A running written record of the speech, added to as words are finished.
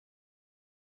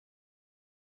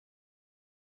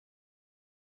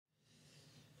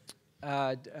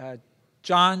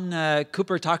John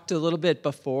Cooper talked a little bit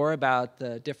before about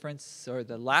the difference or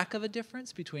the lack of a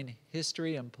difference between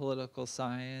history and political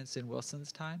science in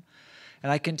Wilson's time.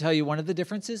 And I can tell you one of the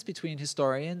differences between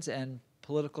historians and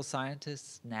political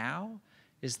scientists now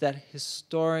is that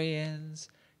historians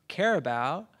care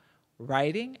about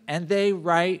writing, and they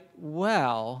write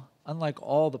well, unlike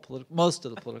most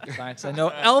of the political science. I know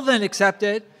Elvin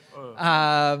accepted,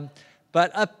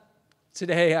 but up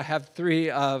today I have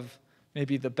three of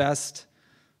maybe the best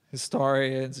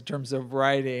historians in terms of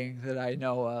writing that I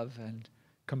know of, and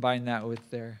combine that with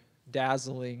their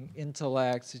dazzling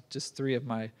intellects, just three of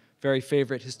my very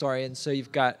favorite historians. So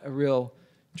you've got a real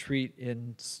treat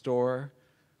in store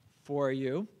for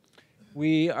you.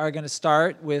 We are going to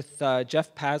start with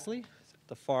Jeff Pasley at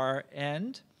the far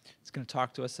end. He's going to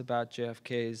talk to us about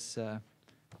JFK's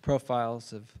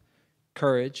profiles of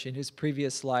courage. In his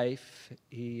previous life,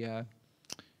 he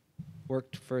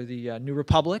worked for the New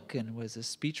Republic and was a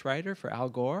speechwriter for Al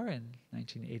Gore in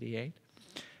 1988.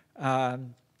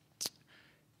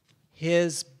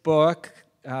 His book,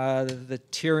 The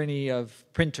Tyranny of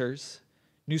Printers,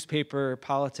 Newspaper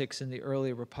Politics in the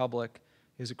Early Republic,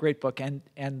 is a great book. And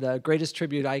the greatest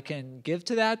tribute I can give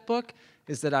to that book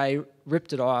is that I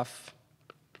ripped it off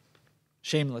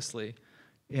shamelessly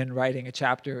in writing a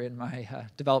chapter in my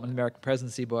Development of American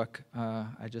Presidency book.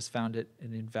 I just found it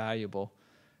an invaluable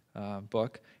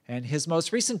book. And his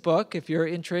most recent book, if you're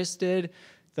interested,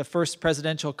 The First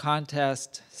Presidential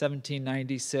Contest,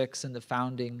 1796, and the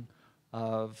Founding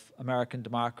of American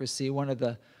Democracy, one of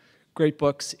the great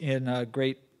books in a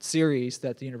great series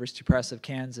that the University Press of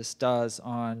Kansas does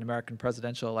on American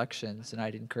presidential elections, and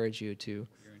I'd encourage you to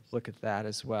look at that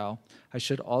as well. I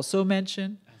should also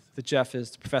mention that Jeff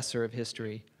is the professor of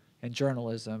history and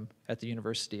journalism at the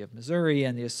University of Missouri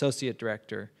and the associate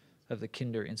director of the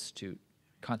Kinder Institute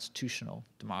Constitutional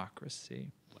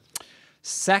Democracy.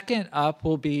 Second up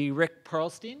will be Rick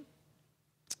Perlstein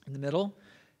in the middle,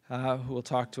 who will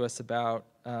talk to us about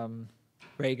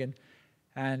Reagan.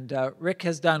 And Rick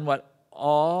has done what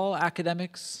all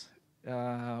academics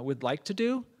would like to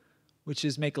do, which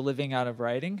is make a living out of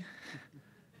writing.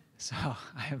 So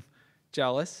I'm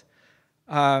jealous.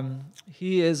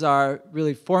 He is our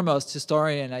really foremost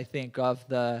historian, I think, of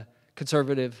the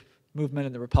conservative movement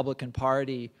in the Republican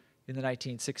Party in the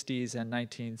 1960s and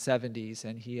 1970s,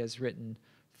 and he has written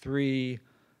three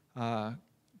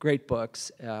great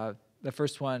books. The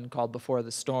first one called Before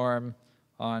the Storm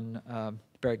on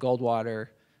Barry Goldwater.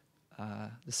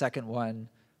 The second one,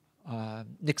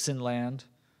 Nixon Land,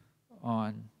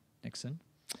 on Nixon.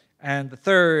 And the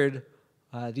third,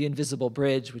 The Invisible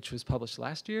Bridge, which was published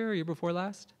last year or year before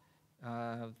last.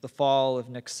 The Fall of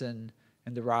Nixon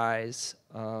and the Rise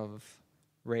of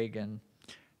Reagan.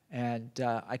 And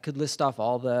I could list off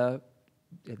all the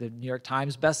New York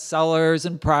Times bestsellers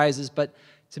and prizes, but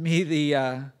to me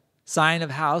the sign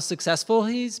of how successful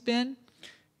he's been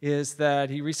is that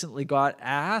he recently got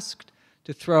asked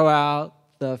to throw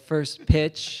out the first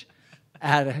pitch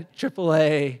at a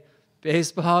AAA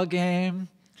baseball game.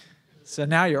 So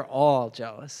now you're all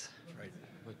jealous. Right.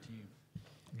 What team?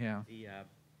 Yeah. The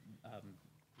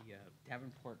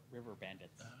Davenport River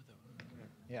Bandits.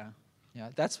 Yeah. Yeah.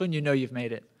 That's when you know you've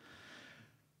made it.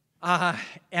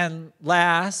 And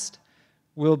last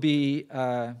will be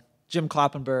Jim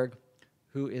Kloppenberg,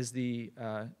 who is the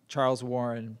Charles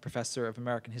Warren Professor of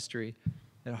American History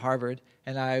at Harvard.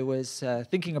 And I was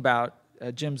thinking about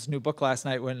Jim's new book last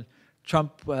night when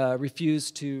Trump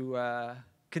refused to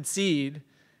concede.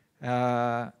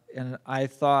 And I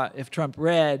thought if Trump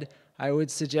read, I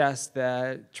would suggest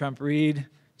that Trump read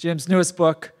Jim's newest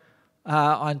book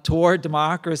on Toward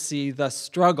Democracy, The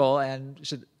Struggle, and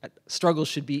struggle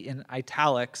should be in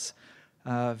italics,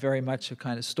 very much a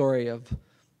kind of story of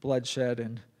bloodshed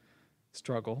and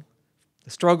struggle. The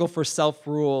struggle for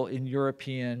self-rule in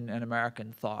European and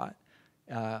American thought.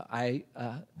 I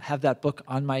have that book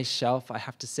on my shelf. I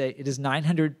have to say it is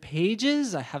 900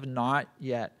 pages. I have not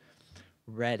yet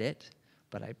read it,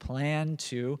 but I plan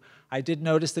to. I did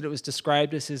notice that it was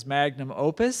described as his magnum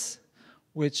opus,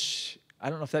 which I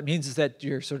don't know if that means is that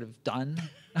you're sort of done.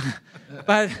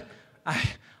 But I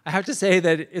have to say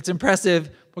that it's impressive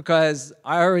because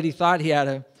I already thought he had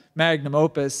a magnum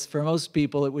opus. For most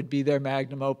people, it would be their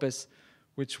magnum opus,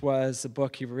 which was a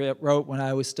book he wrote when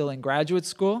I was still in graduate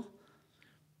school.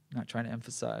 I'm not trying to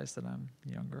emphasize that I'm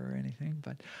younger or anything,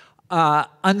 but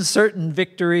Uncertain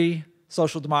Victory,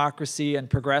 Social Democracy and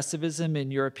Progressivism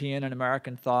in European and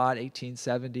American Thought,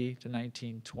 1870 to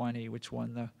 1920, which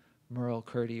won the Merle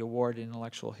Curdy Award in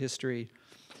Intellectual History.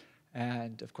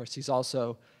 And of course, he's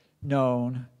also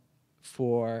known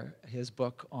for his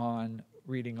book on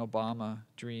reading Obama,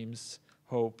 Dreams,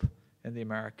 Hope, and the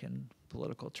American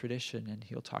Political Tradition, and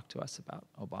he'll talk to us about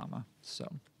Obama.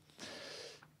 So,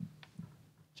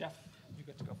 Jeff, you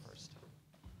get to go first.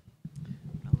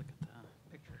 I'll look at the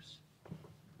pictures.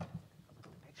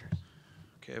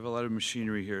 Okay, I have a lot of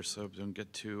machinery here, so don't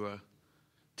get too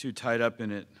tied up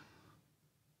in it.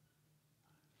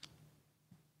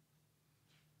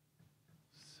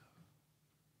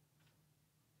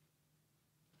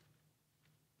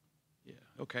 Yeah,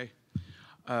 okay.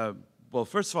 Well,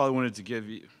 first of all, I wanted to give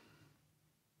you,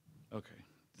 okay,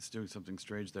 it's doing something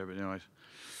strange there, but anyway.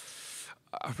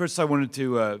 First, I wanted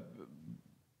to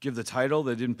give the title.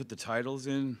 They didn't put the titles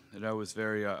in, and I was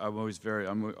very,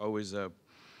 I'm always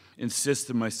insist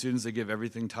that my students, they give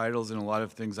everything titles, and a lot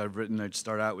of things I've written, I'd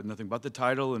start out with nothing but the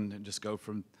title and just go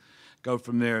from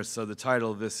there. So the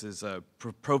title of this is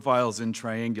Profiles in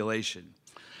Triangulation,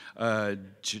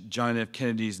 John F.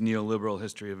 Kennedy's Neoliberal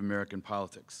History of American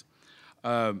Politics.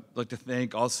 I'd like to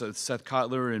thank also Seth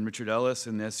Kotler and Richard Ellis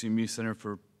and the SMU Center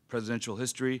for Presidential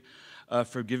History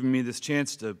for giving me this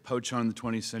chance to poach on the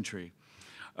 20th century.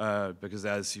 Because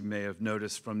as you may have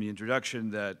noticed from the introduction,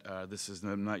 that this is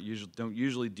don't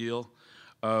usually deal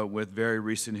with very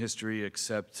recent history,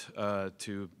 except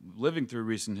to living through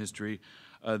recent history.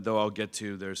 Though I'll get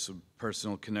to, there's some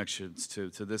personal connections to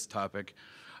this topic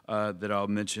that I'll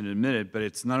mention in a minute. But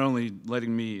it's not only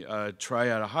letting me try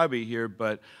out a hobby here,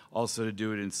 but also to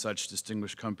do it in such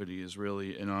distinguished company is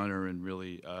really an honor and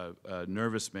really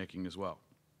nervous-making as well.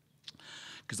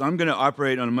 Because I'm going to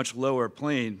operate on a much lower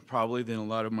plane, probably, than a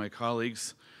lot of my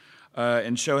colleagues,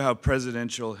 and show how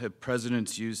president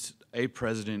used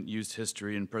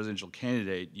history and presidential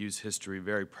candidate used history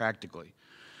very practically.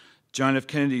 John F.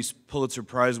 Kennedy's Pulitzer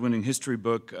Prize-winning history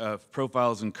book,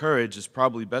 Profiles in Courage, is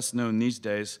probably best known these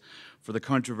days for the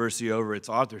controversy over its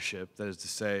authorship. That is to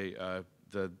say,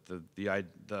 the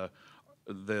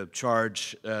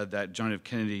charge that John F.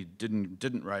 Kennedy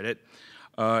didn't write it.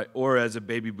 Or as a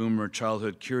baby boomer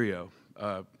childhood curio.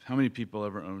 How many people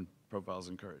ever own Profiles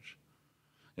in Courage?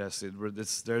 Yes,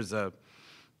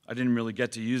 I didn't really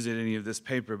get to use any of this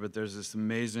paper, but there's this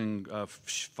amazing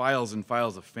files and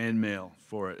files of fan mail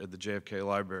for it at the JFK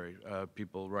Library.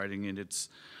 People writing in. It's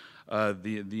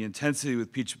the intensity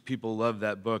with which people love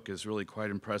that book is really quite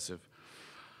impressive.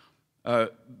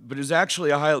 But it's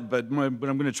actually what I'm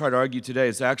going to try to argue today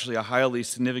is actually a highly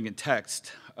significant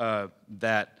text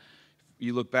that.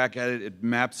 You look back at it, it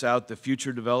maps out the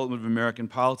future development of American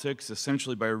politics,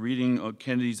 essentially by reading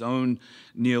Kennedy's own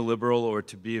neoliberal, or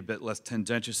to be a bit less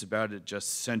tendentious about it,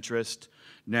 just centrist,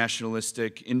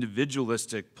 nationalistic,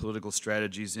 individualistic political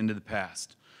strategies into the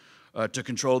past to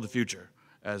control the future,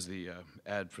 as the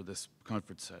ad for this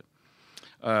conference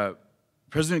said.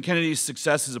 President Kennedy's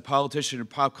success as a politician and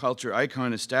pop culture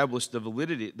icon established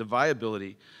the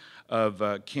viability of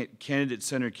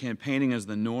candidate-centered campaigning as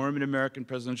the norm in American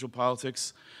presidential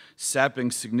politics, sapping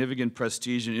significant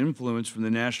prestige and influence from the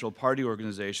national party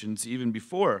organizations even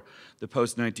before the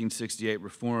post-1968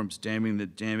 reforms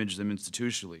damaged them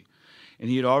institutionally. And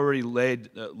he had already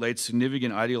laid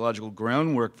significant ideological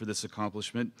groundwork for this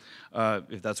accomplishment,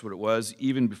 if that's what it was,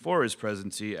 even before his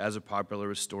presidency as a popular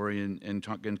historian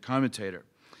and commentator.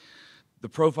 The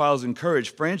Profiles in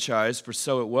Courage franchise, for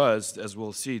so it was, as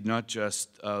we'll see, not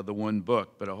just the one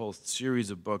book, but a whole series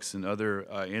of books and other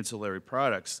ancillary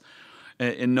products,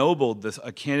 ennobled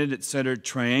a candidate-centered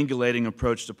triangulating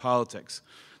approach to politics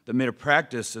that made a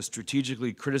practice of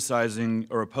strategically criticizing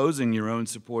or opposing your own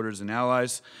supporters and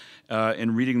allies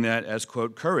and reading that as,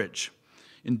 quote, courage.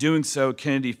 In doing so,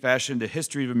 Kennedy fashioned a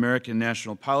history of American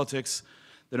national politics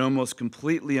that almost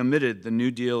completely omitted the New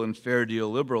Deal and Fair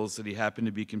Deal liberals that he happened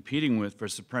to be competing with for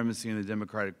supremacy in the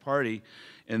Democratic Party,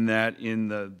 and that in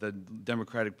the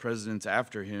Democratic presidents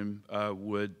after him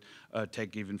would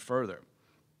take even further.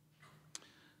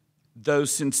 Though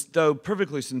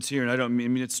perfectly sincere, and I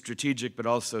mean it's strategic, but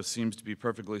also seems to be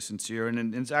perfectly sincere,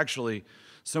 and it's actually, in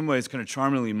some ways, kind of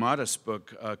charmingly modest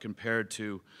book compared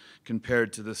to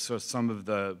some of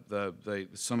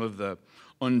the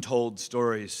untold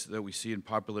stories that we see in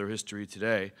popular history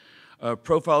today.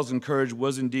 Profiles in Courage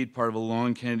was indeed part of a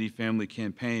long Kennedy family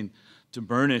campaign to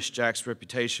burnish Jack's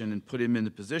reputation and put him in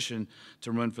the position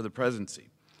to run for the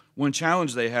presidency. One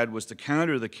challenge they had was to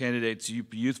counter the candidate's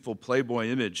youthful playboy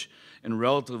image and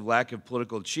relative lack of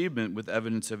political achievement with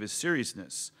evidence of his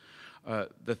seriousness.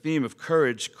 The theme of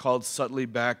courage called subtly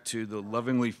back to the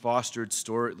lovingly fostered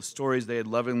stories they had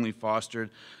lovingly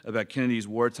fostered about Kennedy's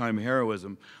wartime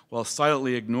heroism, while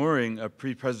silently ignoring a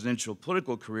pre-presidential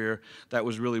political career that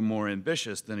was really more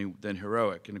ambitious than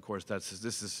heroic. And of course, this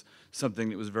is something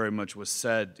that was very much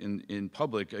said in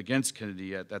public against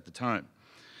Kennedy at the time.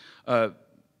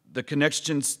 The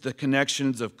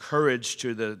connections of courage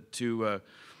to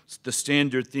the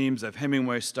standard themes of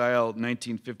Hemingway-style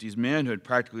 1950s manhood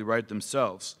practically write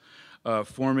themselves.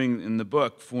 Forming in the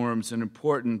book forms an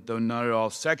important, though not at all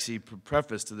sexy,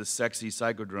 preface to the sexy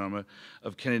psychodrama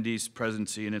of Kennedy's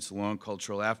presidency and its long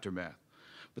cultural aftermath.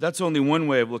 But that's only one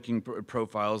way of looking at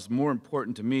profiles. More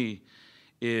important to me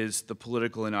is the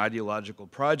political and ideological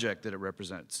project that it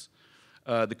represents.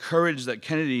 The courage that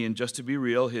Kennedy, and just to be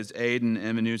real, his aide and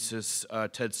amanuensis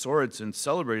Ted Sorensen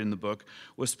celebrated in the book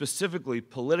was specifically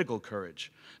political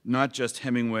courage, not just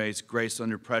Hemingway's grace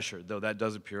under pressure, though that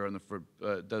does appear on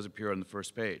the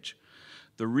first page.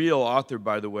 The real author,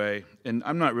 by the way, and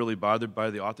I'm not really bothered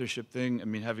by the authorship thing. I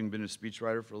mean, having been a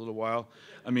speechwriter for a little while,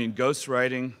 I mean,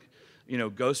 ghostwriting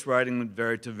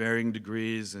to varying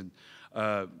degrees, and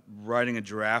writing a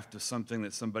draft of something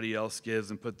that somebody else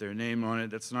gives and put their name on it.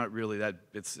 That's not really that.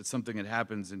 It's something that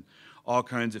happens in all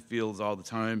kinds of fields all the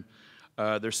time.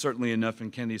 There's certainly enough in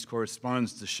Kennedy's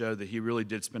correspondence to show that he really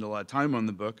did spend a lot of time on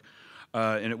the book,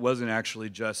 and it wasn't actually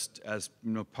just, as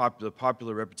the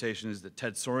popular reputation is that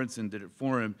Ted Sorensen did it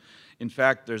for him. In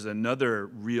fact, there's another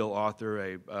real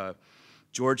author, a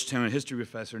Georgetown history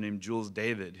professor named Jules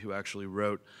David, who actually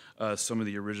wrote some of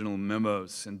the original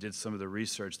memos and did some of the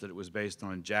research that it was based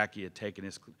on. Jacqueline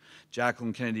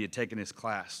Kennedy had taken his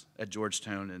class at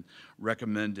Georgetown and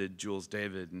recommended Jules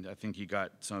David, and I think he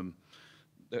got some,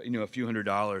 a few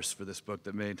 $100s for this book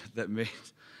that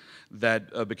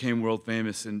became world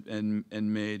famous and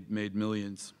made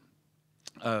millions.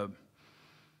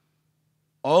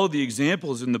 All of the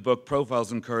examples in the book,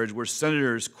 Profiles in Courage, were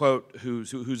senators, quote,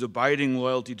 whose abiding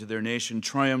loyalty to their nation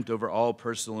triumphed over all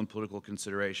personal and political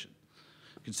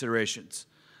considerations.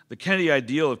 The Kennedy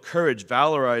ideal of courage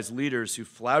valorized leaders who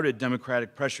flouted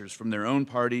democratic pressures from their own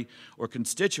party or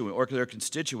their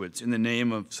constituents in the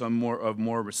name of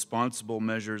more responsible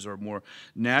measures or more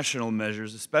national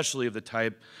measures, especially of the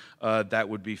type that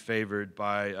would be favored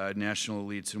by national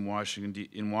elites in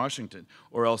Washington,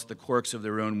 or else the quirks of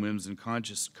their own whims and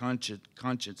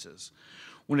consciences.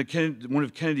 One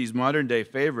of Kennedy's modern-day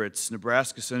favorites,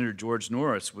 Nebraska Senator George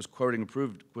Norris, was quoted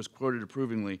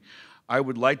approvingly, "I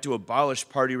would like to abolish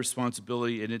party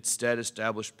responsibility and instead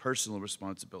establish personal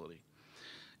responsibility."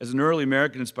 As an early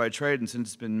Americanist by trade, and since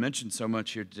it's been mentioned so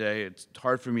much here today, it's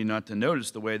hard for me not to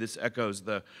notice the way this echoes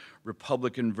the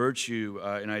Republican virtue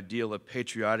and ideal of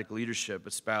patriotic leadership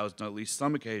espoused on at least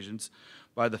some occasions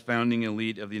by the founding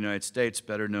elite of the United States,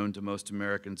 better known to most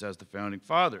Americans as the Founding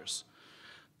Fathers.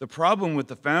 The problem with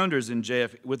the founders and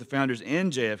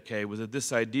JFK was that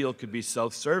this ideal could be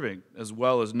self-serving as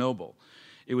well as noble.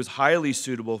 It was highly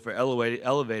suitable for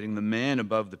elevating the man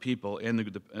above the people, and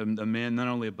the man not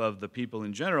only above the people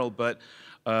in general, but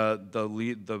the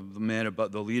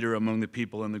leader among the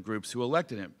people and the groups who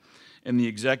elected him, and the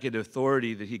executive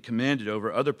authority that he commanded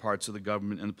over other parts of the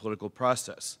government and the political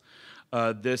process.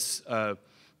 This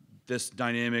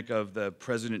dynamic of the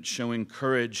president showing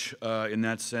courage in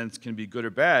that sense can be good or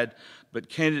bad, but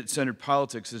candidate-centered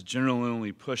politics is generally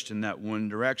only pushed in that one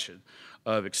direction,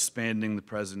 of expanding the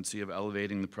presidency, of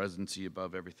elevating the presidency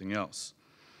above everything else.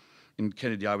 And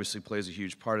Kennedy obviously plays a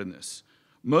huge part in this.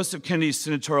 Most of Kennedy's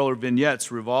senatorial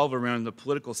vignettes revolve around the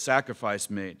political sacrifice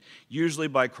made, usually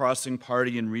by crossing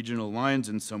party and regional lines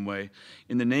in some way,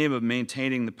 in the name of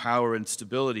maintaining the power and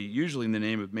stability, usually in the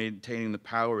name of maintaining the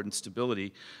power and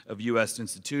stability of U.S.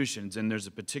 institutions. And there's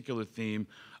a particular theme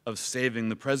of saving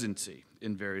the presidency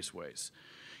in various ways.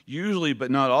 Usually,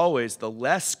 but not always, the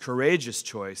less courageous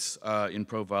choice in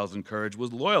Profiles in Courage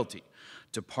was loyalty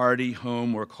to party,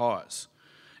 home, or cause.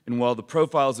 And while the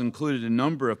profiles included a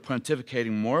number of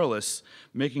pontificating moralists,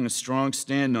 making a strong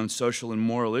stand on social and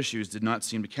moral issues did not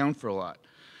seem to count for a lot.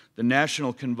 The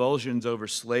national convulsions over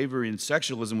slavery and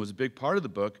sexualism was a big part of the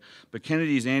book, but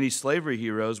Kennedy's anti-slavery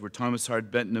heroes were Thomas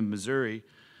Hart Benton of Missouri,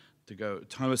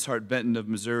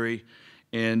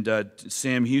 and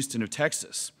Sam Houston of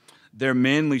Texas. Their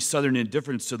manly Southern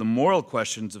indifference to the moral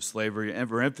questions of slavery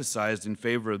ever emphasized in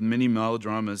favor of many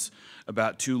melodramas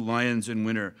about two lions in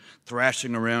winter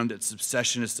thrashing around at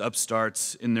secessionist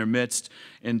upstarts in their midst,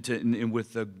 and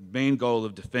with the main goal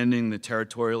of defending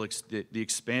the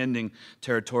expanding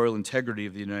territorial integrity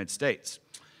of the United States.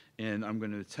 And I'm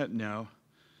going to attempt now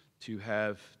to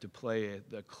play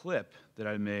the clip that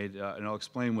I made, and I'll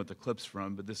explain what the clip's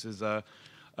from, but this is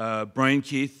Brian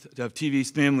Keith of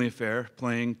TV's Family Affair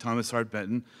playing Thomas Hart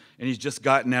Benton, and he's just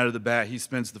gotten out of the bat. He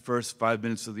spends the first 5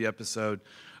 minutes of the episode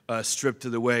stripped to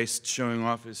the waist, showing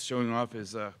off his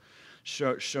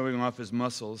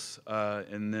muscles,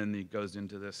 and then he goes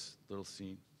into this little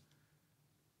scene.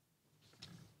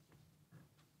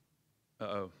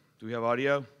 Uh-oh. Do we have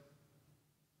audio?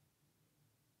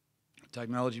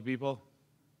 Technology people?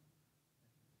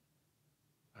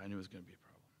 I knew it was going to be a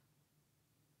problem.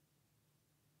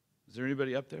 Is there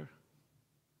anybody up there?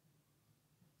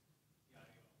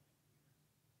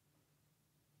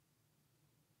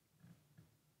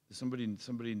 Is somebody,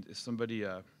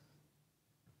 I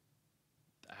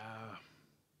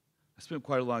spent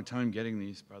quite a long time getting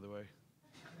these, by the way.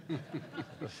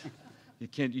 You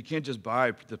can't just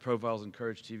buy the Profiles in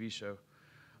Courage TV show.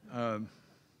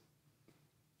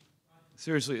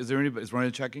 Seriously, is there anybody, is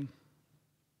Ryan checking?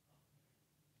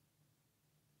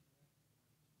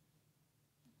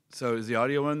 So is the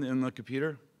audio in the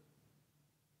computer?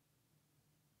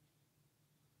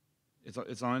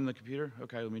 It's on the computer?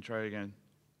 Okay, let me try it again.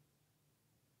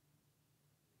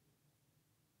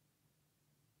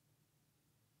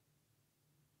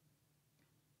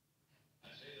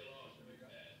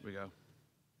 Here we go.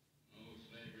 No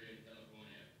slavery in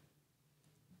California.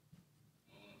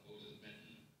 No one opposes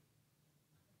Benton.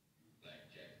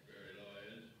 Blackjack prairie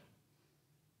lawyers.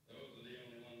 Those are the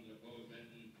only ones that oppose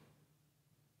Benton.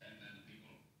 Benton and the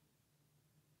people.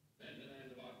 Benton and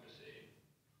democracy.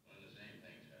 One of the same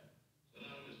things, sir.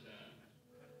 Synonymous terms.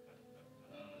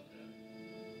 Synonymous terms.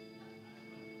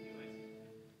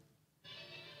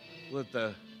 Let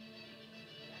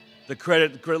the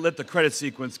credit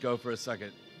sequence go for a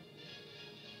second.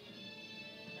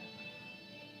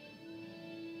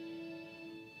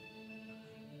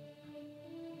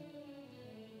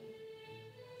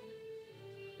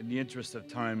 In the interest of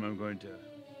time, I'm going to. There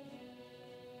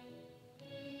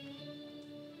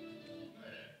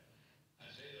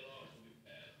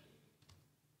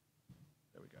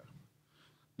we go.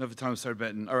 Enough time to start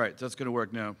Benton. All right, that's going to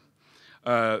work now.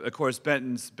 Of course,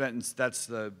 Benton's that's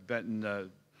the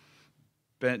Benton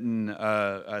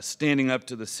standing up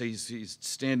to he's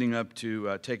standing up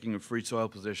to taking a free soil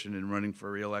position and running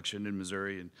for re-election in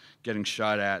Missouri and getting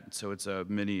shot at. So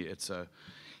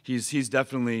he's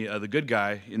definitely the good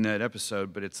guy in that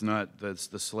episode, but it's not the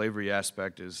slavery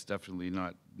aspect is definitely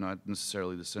not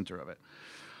necessarily the center of it.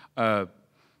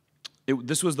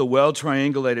 This was the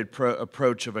well-triangulated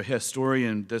approach of a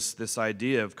historian, this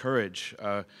idea of courage.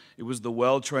 It was the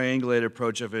well-triangulated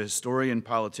approach of a historian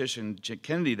politician,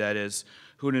 Kennedy that is,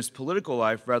 who in his political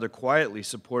life rather quietly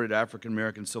supported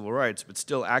African-American civil rights, but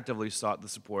still actively sought the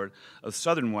support of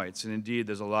Southern whites. And indeed,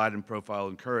 there's a lot in Profile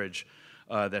in Courage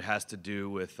that has to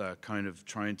do with kind of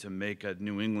trying to make a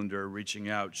New Englander reaching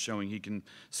out, showing he can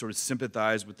sort of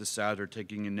sympathize with the South or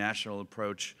taking a national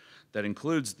approach that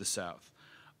includes the South.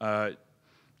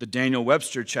 The Daniel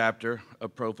Webster chapter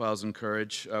of Profiles in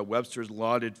Courage, Webster is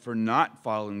lauded for not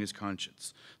following his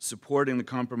conscience, supporting the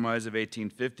Compromise of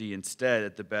 1850 instead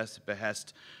at the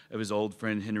behest of his old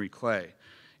friend Henry Clay.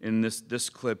 In this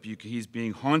clip, he's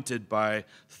being haunted by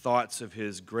thoughts of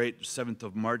his great 7th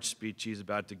of March speech he's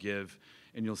about to give,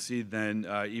 and you'll see then,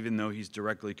 even though he's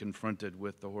directly confronted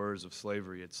with the horrors of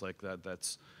slavery, it's like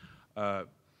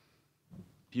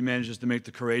he manages to make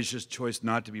the courageous choice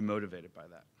not to be motivated by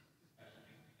that.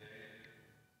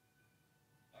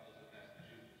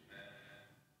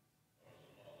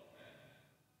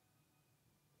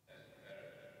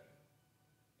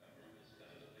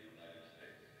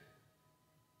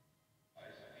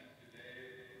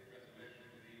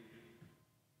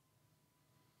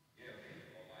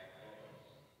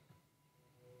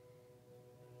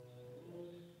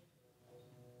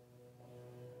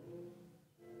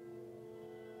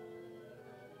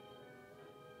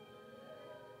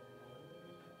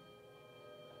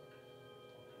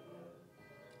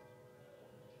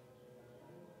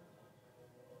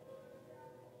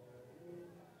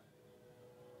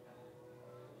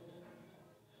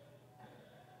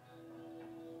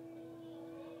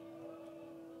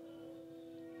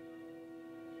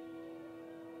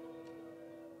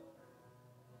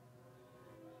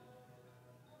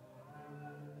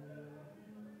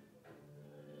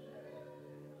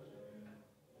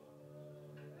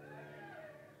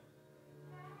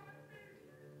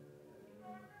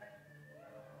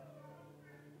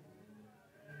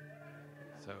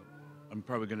 So I'm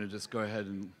probably going to just go ahead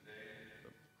and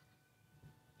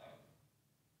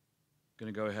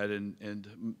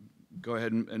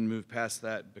move past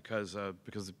that because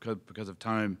of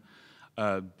time.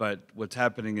 But what's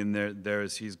happening in there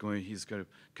is he's going to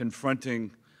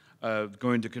confronting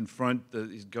going to confront,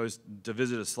 he goes to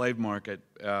visit a slave market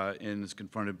and is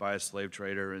confronted by a slave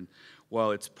trader. And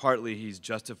while it's partly he's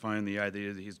justifying the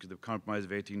idea that he's the Compromise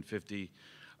of 1850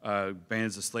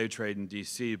 bans the slave trade in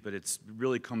D.C., but it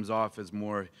really comes off as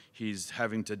more he's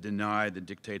having to deny the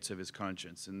dictates of his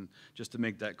conscience. And just to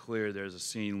make that clear, there's a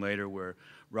scene later where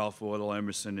Ralph Waldo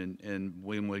Emerson and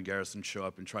William Lloyd Garrison show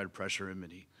up and try to pressure him,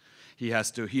 and he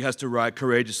has to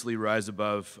courageously rise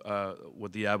above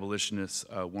what the abolitionists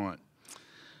want.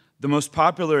 The most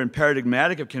popular and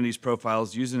paradigmatic of Kennedy's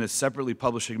profiles, used in a separately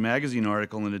publishing magazine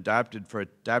article and adapted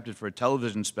for a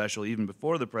television special even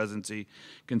before the presidency,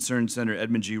 concerned Senator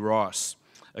Edmund G. Ross,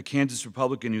 a Kansas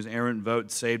Republican whose errant vote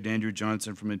saved Andrew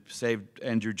Johnson from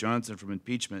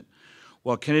impeachment.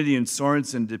 While Kennedy and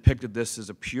Sorensen depicted this as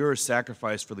a pure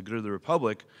sacrifice for the good of the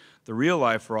Republic, the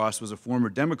real-life Ross was a former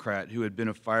Democrat who had been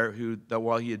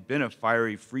while he had been a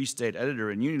fiery Free State editor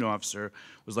and Union officer,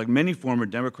 was like many former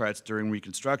Democrats during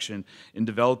Reconstruction in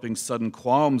developing sudden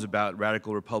qualms about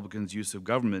radical Republicans' use of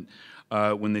government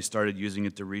when they started using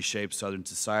it to reshape Southern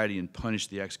society and punish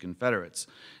the ex-Confederates.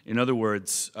 In other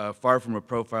words, far from a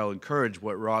profile in courage,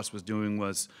 what Ross was doing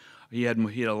was he had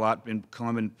a lot in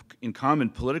common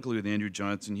politically with Andrew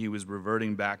Johnson. He was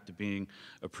reverting back to being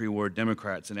a pre-war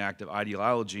Democrat. It's an act of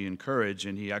ideology and courage,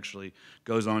 and he actually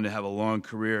goes on to have a long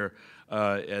career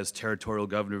as territorial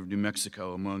governor of New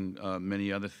Mexico, among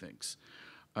many other things.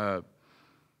 The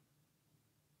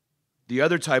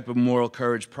other type of moral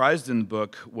courage prized in the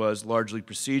book was largely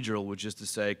procedural, which is to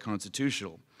say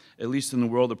constitutional. At least in the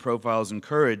world of profiles in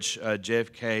courage,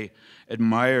 JFK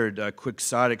admired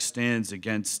quixotic stands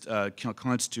against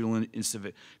constitutional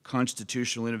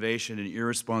innovation and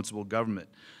irresponsible government.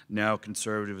 Now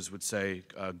conservatives would say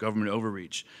government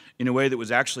overreach, in a way that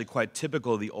was actually quite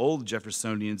typical of the old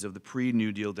Jeffersonians of the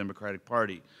pre-New Deal Democratic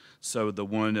Party. So the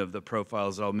one of the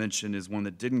profiles I'll mention is one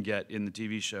that didn't get in the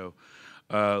TV show.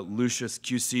 Lucius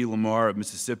Q.C. Lamar of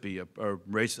Mississippi, a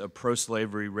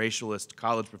pro-slavery racialist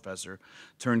college professor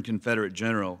turned Confederate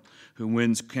general, who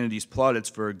wins Kennedy's plaudits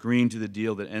for agreeing to the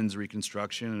deal that ends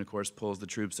Reconstruction and, of course, pulls the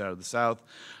troops out of the South,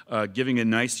 giving a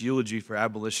nice eulogy for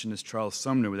abolitionist Charles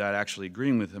Sumner without actually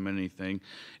agreeing with him on anything,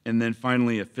 and then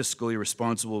finally a fiscally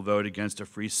responsible vote against a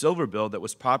free silver bill that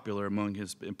was popular among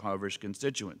his impoverished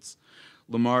constituents.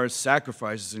 Lamar's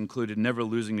sacrifices included never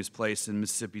losing his place in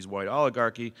Mississippi's white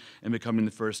oligarchy and becoming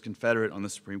the first Confederate on the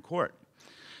Supreme Court.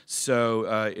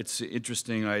 So it's an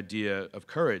interesting idea of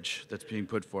courage that's being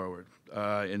put forward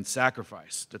and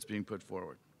sacrifice that's being put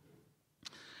forward.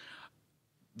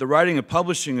 The writing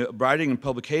and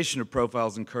publication of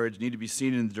profiles in courage need to be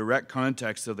seen in the direct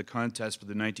context of the contest for the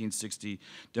 1960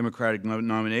 Democratic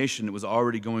nomination that was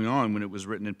already going on when it was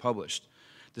written and published.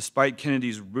 Despite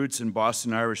Kennedy's roots in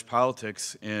Boston Irish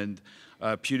politics and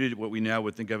puted what we now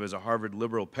would think of as a Harvard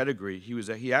liberal pedigree,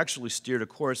 he actually steered a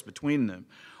course between them,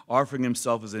 offering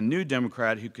himself as a new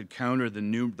Democrat who could counter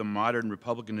the modern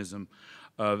republicanism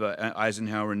of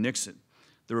Eisenhower and Nixon.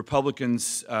 The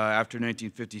Republicans, after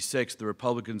 1956, the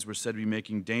Republicans were said to be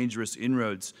making dangerous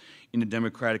inroads into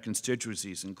Democratic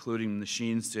constituencies, including the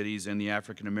Sheen cities and the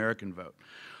African-American vote.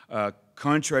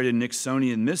 Contrary to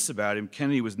Nixonian myths about him,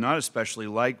 Kennedy was not especially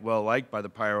well liked by the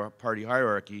party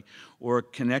hierarchy or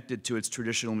connected to its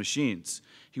traditional machines.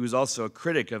 He was also a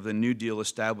critic of the New Deal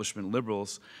establishment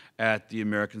liberals at the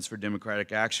Americans for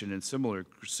Democratic Action and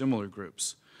similar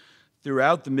groups.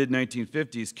 Throughout the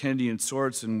mid-1950s, Kennedy and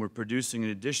Sorensen were producing, in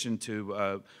addition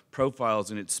to profiles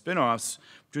and its spin-offs,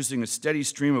 producing a steady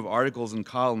stream of articles and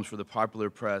columns for the popular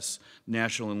press,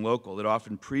 national and local, that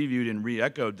often previewed and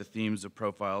re-echoed the themes of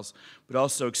profiles, but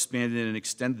also expanded and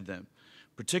extended them.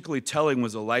 Particularly telling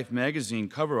was a Life magazine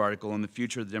cover article on the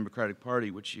future of the Democratic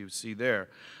Party, which you see there.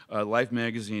 Life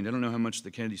magazine, I don't know how much the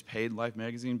Kennedys paid Life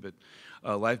magazine, but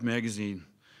Life magazine,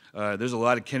 there's a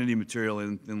lot of Kennedy material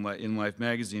in Life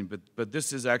magazine, but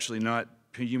this is actually not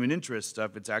human interest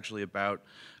stuff. It's actually about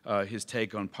his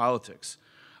take on politics.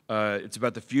 It's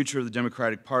about the future of the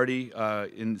Democratic Party.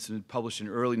 It's published in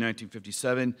early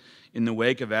 1957 in the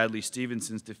wake of Adlai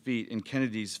Stevenson's defeat and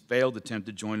Kennedy's failed attempt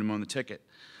to join him on the ticket.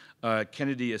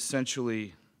 Kennedy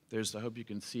essentially, I hope you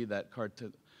can see that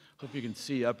cartoon. Hope you can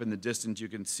see up in the distance, you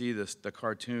can see the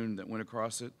cartoon that went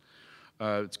across it.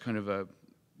 It's kind of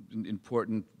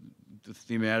important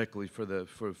thematically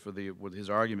with his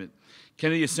argument.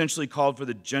 Kennedy essentially called for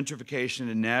the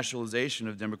gentrification and nationalization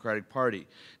of the Democratic Party,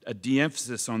 a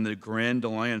de-emphasis on the grand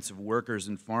alliance of workers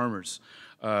and farmers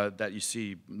that you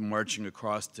see marching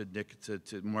across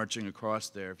marching across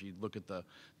there. If you look at the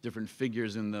different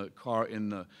figures in the car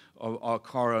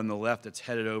car on the left that's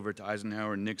headed over to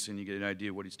Eisenhower and Nixon, you get an idea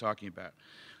of what he's talking about.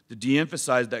 to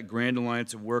de-emphasize that grand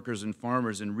alliance of workers and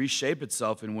farmers and reshape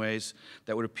itself in ways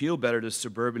that would appeal better to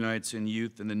suburbanites and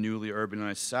youth in the newly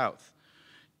urbanized South.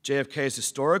 JFK's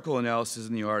historical analysis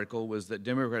in the article was that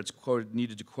Democrats, quote,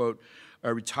 needed to, quote,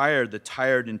 retire the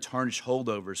tired and tarnished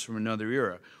holdovers from another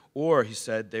era, or, he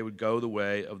said, they would go the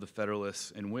way of the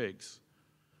Federalists and Whigs.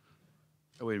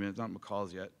 Oh, wait a minute, it's not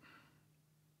McCall's yet.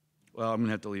 Well, I'm going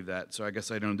to have to leave that. So I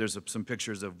guess I don't, there's some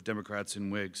pictures of Democrats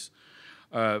and Whigs.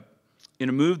 In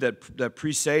a move that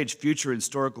presaged future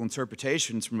historical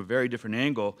interpretations from a very different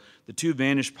angle, the two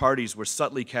vanished parties were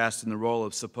subtly cast in the role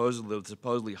of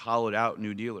supposedly hollowed-out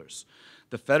New Dealers.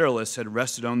 The Federalists had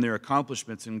rested on their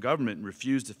accomplishments in government and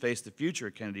refused to face the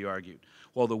future, Kennedy argued,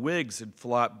 while the Whigs had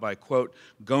flopped by, quote,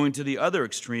 going to the other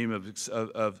extreme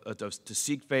to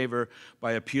seek favor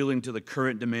by appealing to the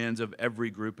current demands of every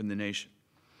group in the nation.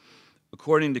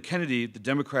 According to Kennedy, the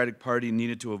Democratic Party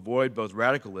needed to avoid both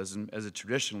radicalism, as it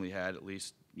traditionally had, at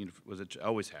least, you know, was it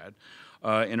always had,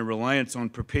 and a reliance on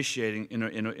propitiating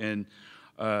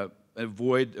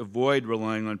avoid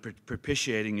relying on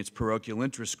propitiating its parochial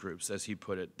interest groups, as he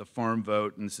put it, the farm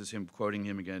vote, and this is him quoting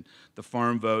him again, the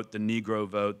farm vote, the Negro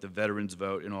vote, the veterans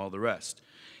vote, and all the rest.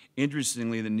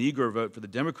 Interestingly, the Negro vote for the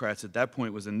Democrats at that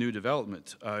point was a new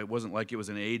development. It wasn't like it was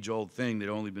an age-old thing. They'd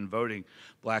only been voting,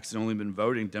 blacks had only been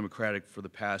voting Democratic for the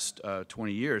past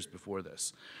 20 years before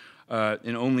this.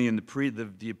 And only in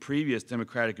the previous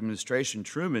Democratic administration,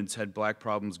 Truman's, had black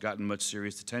problems gotten much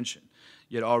serious attention.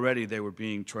 Yet already they were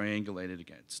being triangulated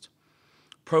against.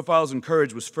 Profiles in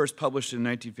Courage was first published in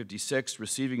 1956,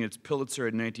 receiving its Pulitzer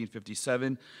in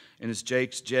 1957, and as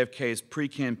JFK's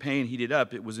pre-campaign heated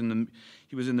up, it was in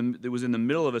the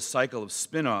middle of a cycle of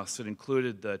spin-offs that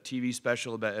included the TV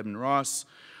special about Edmund Ross,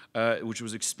 which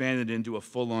was expanded into a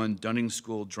full-on Dunning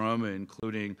School drama,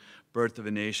 including Birth of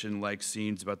a Nation-like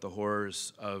scenes about the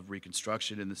horrors of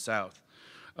Reconstruction in the South.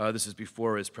 This is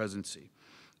before his presidency.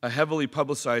 A heavily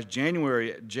publicized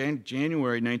January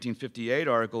 1958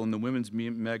 article in the women's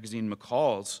magazine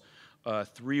McCall's,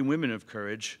 Three Women of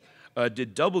Courage,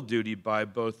 did double duty by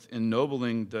both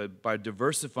by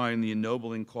diversifying the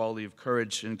ennobling quality of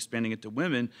courage and expanding it to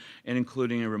women, and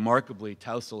including a remarkably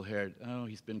tousled-haired. Oh,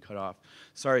 he's been cut off.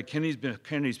 Sorry,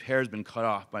 Kennedy's hair's been cut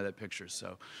off by that picture.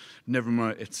 So, never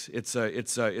mind. It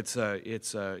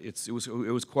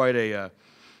was quite a.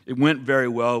 It went very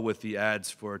well with the ads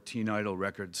for Teen Idol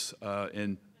records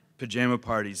and pajama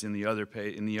parties in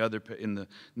the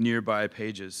nearby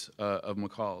pages of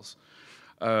McCall's.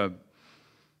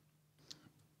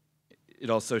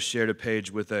 It also shared a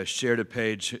page with a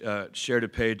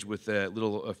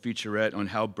little featurette on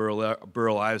how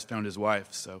Burl Ives found his wife.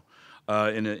 So.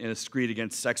 In a screed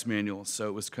against sex manual, so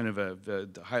it was kind of a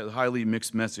highly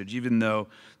mixed message, even though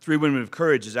Three Women of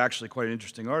Courage is actually quite an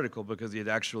interesting article because it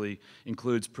actually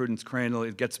includes Prudence Crandall.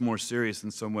 It gets more serious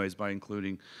in some ways by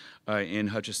including Anne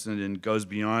Hutchinson, and goes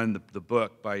beyond the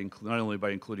book by not only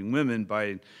by including women,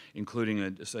 by including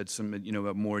a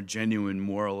more genuine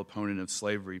moral opponent of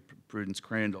slavery, Prudence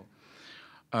Crandall.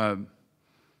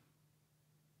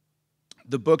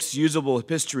 The book's usable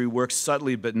history works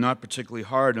subtly but not particularly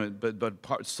hard,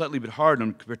 hard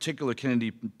on particular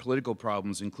Kennedy political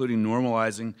problems, including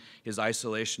normalizing his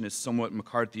isolationist, somewhat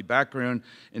McCarthy background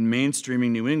and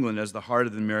mainstreaming New England as the heart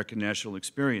of the American national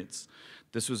experience.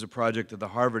 This was a project that the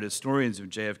Harvard historians of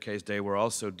JFK's day were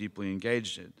also deeply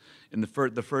engaged in. And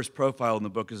the first profile in the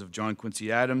book is of John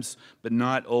Quincy Adams, but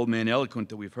not Old Man Eloquent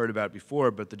that we've heard about before,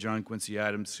 but the John Quincy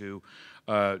Adams who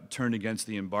turned against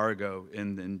the embargo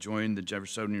and joined the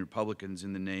Jeffersonian Republicans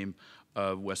in the name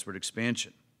of westward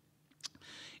expansion.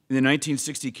 In the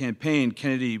 1960 campaign,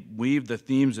 Kennedy weaved the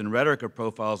themes and rhetoric of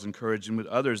Profiles in Courage in with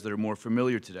others that are more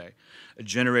familiar today. A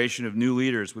generation of new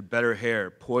leaders with better hair,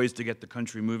 poised to get the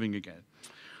country moving again.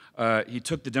 He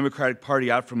took the Democratic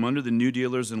Party out from under the New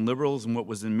Dealers and liberals in what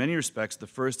was in many respects the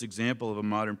first example of a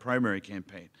modern primary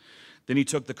campaign. Then he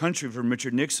took the country from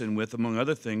Richard Nixon with, among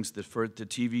other things, the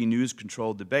TV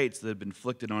news-controlled debates that have been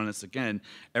inflicted on us again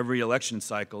every election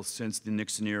cycle since the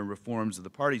Nixon-era reforms of the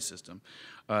party system.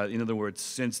 In other words,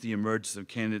 since the emergence of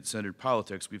candidate-centered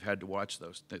politics, we've had to watch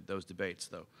those debates,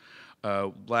 though.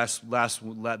 One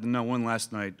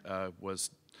last night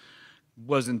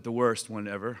wasn't the worst one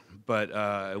ever,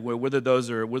 but whether those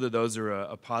are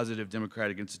a positive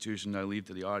democratic institution, I leave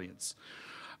to the audience.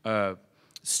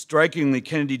 Strikingly,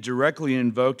 Kennedy directly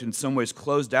invoked, in some ways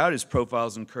closed out his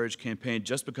Profiles in Courage campaign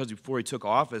just because before he took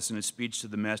office in a speech to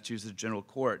the Massachusetts General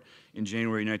Court in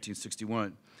January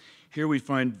 1961. Here we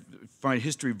find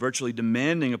history virtually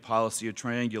demanding a policy of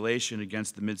triangulation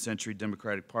against the mid-century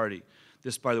Democratic Party.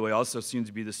 This, by the way, also seems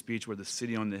to be the speech where the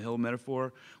city on the hill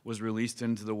metaphor was released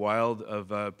into the wild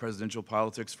of presidential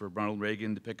politics for Ronald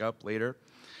Reagan to pick up later.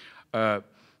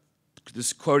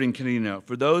 This quoting Kennedy now,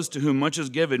 "For those to whom much is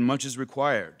given, much is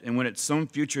required. And when at some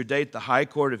future date the high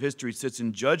court of history sits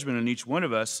in judgment on each one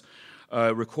of us,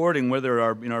 recording whether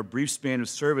in our brief span of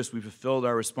service we fulfilled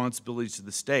our responsibilities to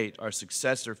the state, our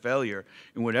success or failure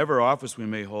in whatever office we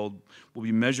may hold will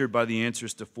be measured by the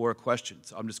answers to 4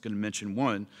 questions. I'm just going to mention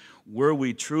one. Were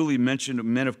we truly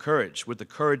men of courage, with the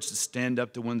courage to stand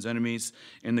up to one's enemies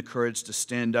and the courage to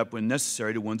stand up when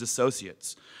necessary to one's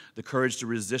associates, the courage to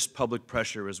resist public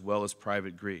pressure as well as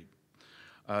private greed?"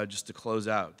 Just to close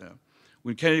out,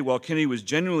 while Kennedy was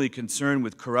genuinely concerned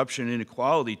with corruption and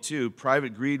inequality too,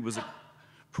 private greed was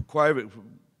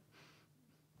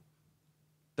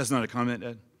that's not a comment,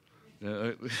 Ed?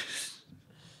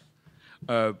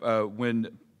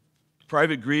 When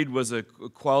private greed was a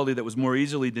quality that was more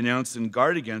easily denounced and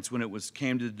guarded against when it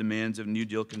came to the demands of New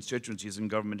Deal constituencies and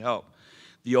government help.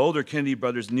 The older Kennedy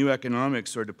brothers' new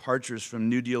economics or departures from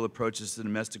New Deal approaches to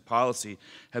domestic policy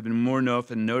have been more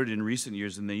often noted in recent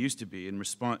years than they used to be.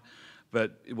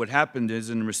 But what happened is,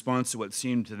 in response to what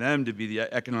seemed to them to be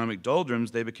the economic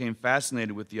doldrums, they became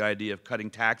fascinated with the idea of cutting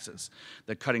taxes,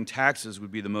 that cutting taxes would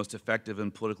be the most effective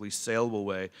and politically saleable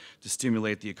way to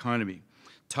stimulate the economy.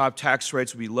 Top tax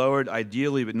rates would be lowered,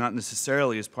 ideally, but not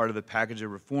necessarily, as part of a package of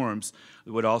reforms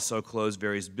that would also close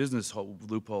various business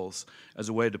loopholes as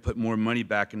a way to put more money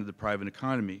back into the private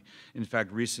economy. In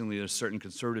fact, recently, there's certain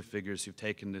conservative figures who've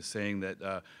taken to saying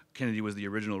that Kennedy was the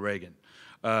original Reagan.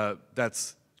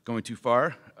 That's going too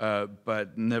far,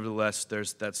 but nevertheless,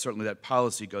 certainly that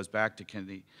policy goes back to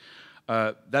Kennedy.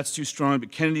 That's too strong,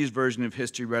 but Kennedy's version of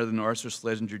history, rather than Arthur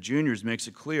Schlesinger Jr.'s, makes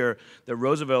it clear that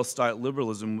Roosevelt-style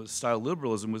liberalism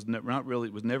was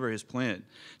never his plan.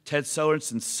 Ted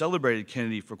Sellerson celebrated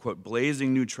Kennedy for, quote,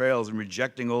 blazing new trails and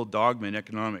rejecting old dogma in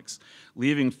economics,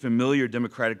 leaving familiar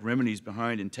democratic remedies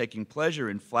behind and taking pleasure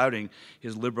in flouting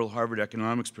his liberal Harvard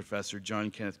economics professor,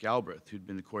 John Kenneth Galbraith, who'd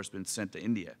of course been sent to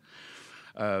India.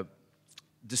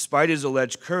 Despite his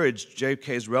alleged courage,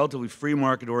 JFK's relatively free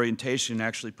market orientation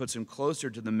actually puts him closer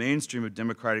to the mainstream of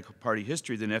Democratic Party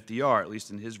history than FDR, at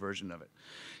least in his version of it.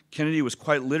 Kennedy was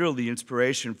quite literally the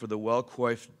inspiration for the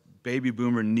well-coiffed baby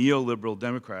boomer neoliberal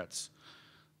Democrats.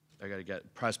 I got to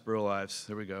get Prospero Lives.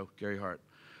 There we go, Gary Hart.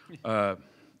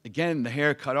 Again, the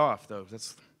hair cut off, though.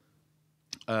 That's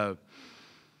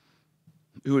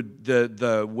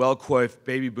the well-coiffed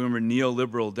baby boomer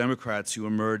neoliberal Democrats who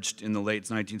emerged in the late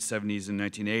 1970s and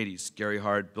 1980s, Gary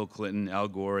Hart, Bill Clinton, Al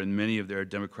Gore, and many of their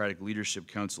Democratic Leadership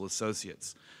Council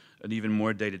associates. An even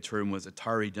more dated term was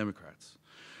Atari Democrats.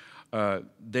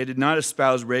 They did not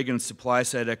espouse Reagan's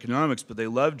supply-side economics, but they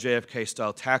loved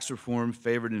JFK-style tax reform,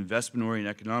 favored investment-oriented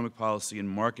economic policy, and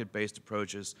market-based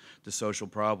approaches to social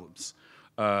problems.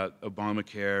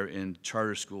 Obamacare and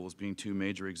charter schools being 2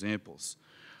 major examples.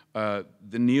 The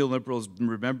neoliberals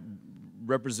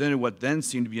represented what then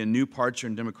seemed to be a new departure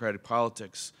in democratic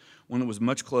politics, one that was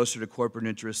much closer to corporate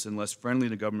interests and less friendly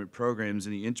to government programs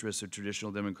in the interests of traditional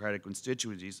democratic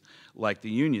constituencies like the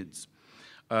unions.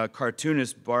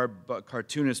 Cartoonist Mark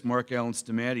Allen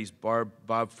Stamati's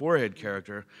Bob Forehead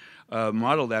character,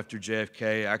 modeled after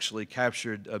JFK, actually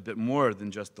captured a bit more than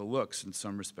just the looks in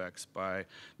some respects by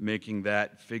making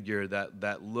that figure,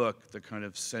 that look, the kind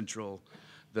of central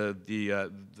the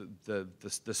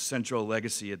central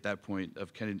legacy at that point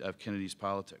of Kennedy's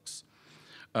politics.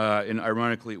 And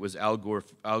ironically, it was Al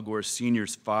Gore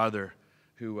Sr.'s father,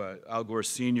 Al Gore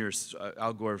Sr.,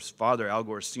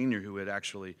 who had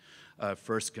actually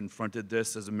first confronted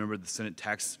this as a member of the Senate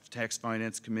Tax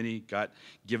Finance Committee, got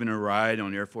given a ride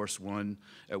on Air Force One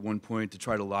at one point to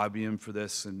try to lobby him for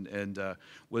this, and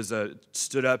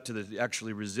stood up to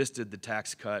actually resisted the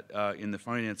tax cut in the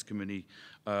Finance Committee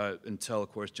until,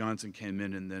 of course, Johnson came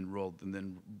in and then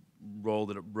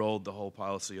rolled the whole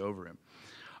policy over him.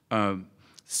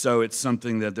 So it's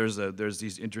something that there's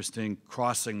these interesting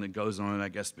crossing that goes on, I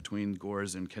guess, between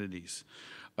Gore's and Kennedy's,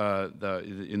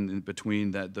 in between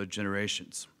the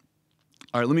generations.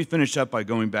 All right, let me finish up by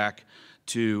going back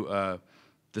to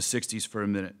the 60s for a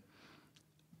minute.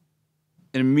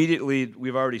 And immediately,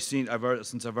 we've already seen. I've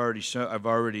already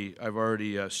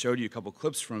showed you a couple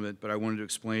clips from it, but I wanted to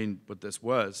explain what this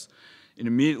was. An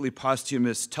immediately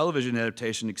posthumous television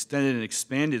adaptation extended and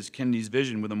expanded Kennedy's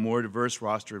vision with a more diverse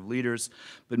roster of leaders,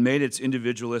 but made its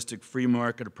individualistic free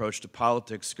market approach to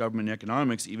politics, government, and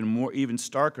economics even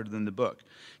starker than the book.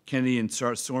 Kennedy and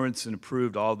Sorensen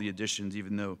approved all the additions,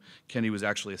 even though Kennedy was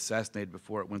actually assassinated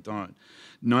before it went on.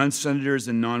 Non-senators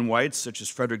and non-whites, such as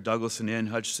Frederick Douglass and Ann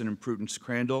Hutchinson and Prudence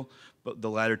Crandall, but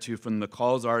the latter two from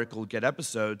McCall's article, get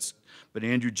episodes, but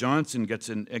Andrew Johnson gets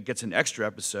an extra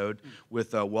episode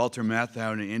with Walter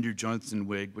Matthau in an Andrew Johnson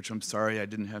wig, which I'm sorry I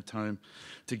didn't have time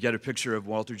to get a picture of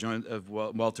Walter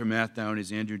Matthau in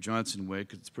his Andrew Johnson wig,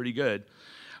 because it's pretty good.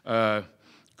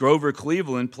 Grover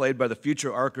Cleveland, played by the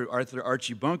future Arthur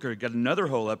Archie Bunker, got another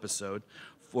whole episode.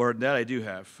 For that I do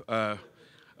have.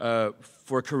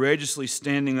 For courageously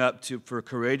standing up to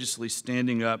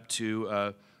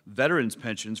veterans'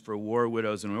 pensions for war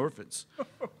widows and orphans.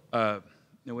 No,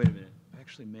 wait a minute. I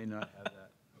actually may not have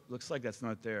that. Looks like that's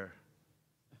not there.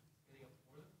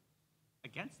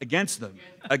 Against them.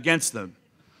 Against them.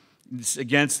 It's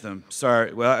against them.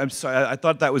 Sorry. Well, I'm sorry. I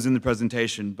thought that was in the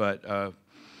presentation, but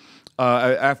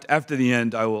after the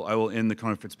end, I will end the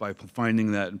conference by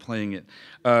finding that and playing it.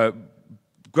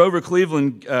 Grover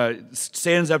Cleveland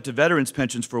stands up to veterans'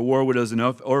 pensions for war widows and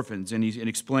orphans, and he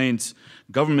explains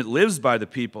government lives by the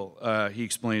people. He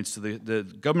explains to the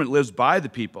government lives by the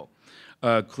people.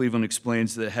 Cleveland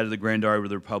explains to the head of the Grand Army of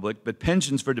the Republic, but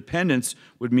pensions for dependents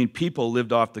would mean people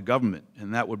lived off the government,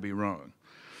 and that would be wrong.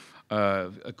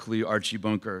 Archie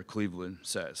Bunker, Cleveland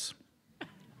says.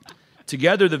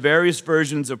 Together, the various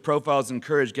versions of Profiles in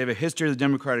Courage gave a history of the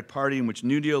Democratic Party in which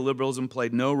New Deal liberalism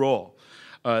played no role.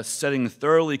 Setting a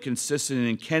thoroughly consistent and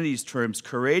in Kennedy's terms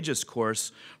courageous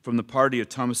course from the party of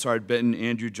Thomas Hart Benton,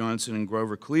 Andrew Johnson, and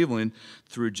Grover Cleveland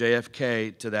through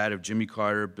JFK to that of Jimmy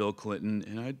Carter, Bill Clinton,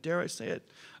 and dare I say it,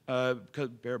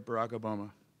 Barack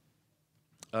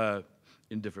Obama,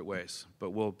 in different ways.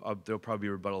 But there'll probably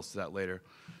be rebuttals to that later.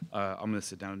 I'm going to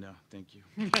sit down now. Thank you.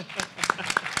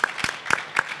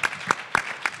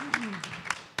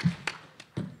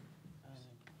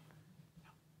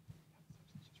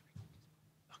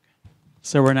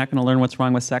 So we're not going to learn what's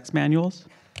wrong with sex manuals?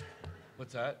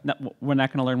 What's that? No, we're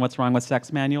not going to learn what's wrong with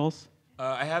sex manuals?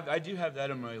 I do have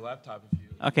that on my laptop. If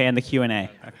you. Okay, and the Q&A. Okay,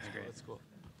 great. That's cool.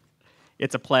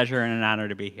 It's a pleasure and an honor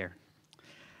to be here.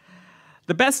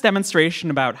 The best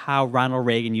demonstration about how Ronald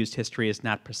Reagan used history is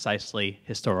not precisely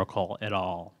historical at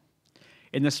all.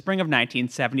 In the spring of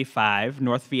 1975,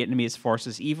 North Vietnamese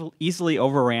forces easily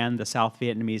overran the South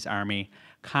Vietnamese army,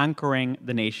 conquering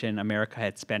the nation America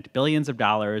had spent billions of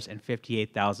dollars and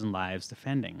 58,000 lives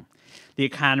defending. The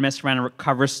Economist ran a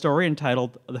cover story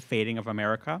entitled The Fading of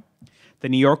America. The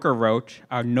New Yorker wrote,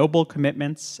 "Our noble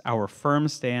commitments, our firm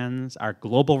stands, our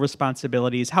global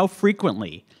responsibilities, how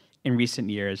frequently in recent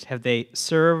years have they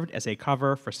served as a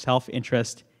cover for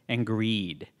self-interest and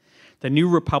greed?" The New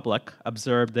Republic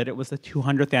observed that it was the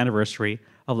 200th anniversary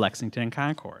of Lexington and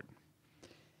Concord.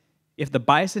 If the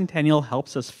bicentennial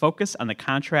helps us focus on the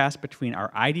contrast between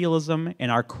our idealism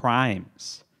and our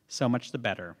crimes, so much the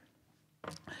better.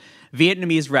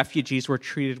 Vietnamese refugees were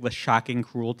treated with shocking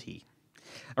cruelty.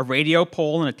 A radio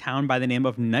poll in a town by the name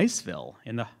of Niceville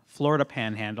in the Florida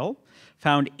Panhandle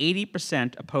found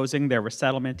 80% opposing their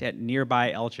resettlement at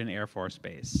nearby Elgin Air Force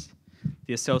Base.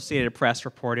 The Associated Press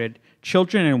reported,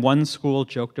 children in one school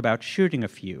joked about shooting a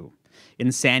few.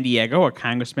 In San Diego, a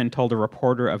congressman told a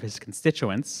reporter of his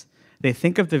constituents, they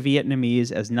think of the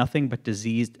Vietnamese as nothing but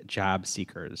diseased job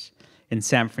seekers. In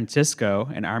San Francisco,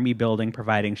 an army building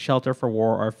providing shelter for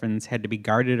war orphans had to be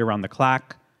guarded around the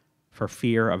clock for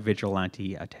fear of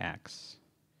vigilante attacks.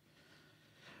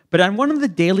 But on one of the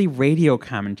daily radio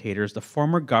commentators the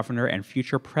former governor and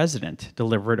future president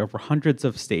delivered over hundreds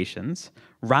of stations,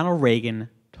 Ronald Reagan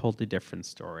told a different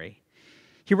story.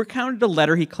 He recounted a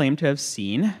letter he claimed to have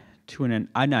seen to an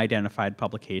unidentified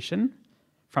publication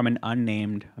from an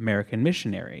unnamed American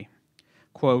missionary.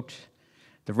 Quote,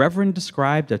 the Reverend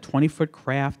described a 20-foot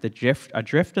craft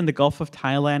adrift in the Gulf of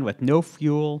Thailand with no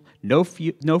fuel, no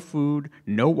food,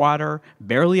 no water,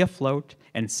 barely afloat,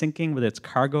 and sinking with its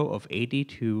cargo of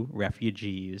 82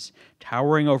 refugees.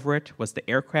 Towering over it was the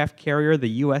aircraft carrier,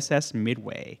 the USS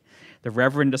Midway. The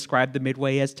Reverend described the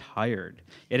Midway as tired.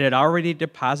 It had already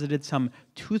deposited some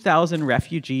 2,000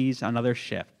 refugees on other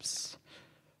ships.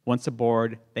 Once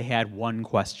aboard, they had one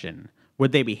question.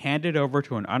 Would they be handed over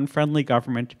to an unfriendly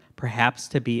government, perhaps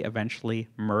to be eventually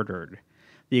murdered?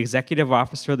 The executive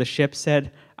officer of the ship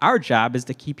said, our job is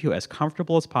to keep you as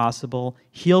comfortable as possible,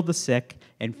 heal the sick,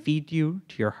 and feed you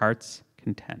to your heart's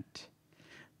content.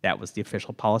 That was the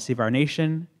official policy of our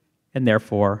nation, and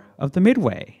therefore of the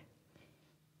Midway.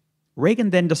 Reagan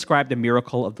then described the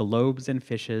miracle of the loaves and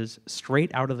fishes straight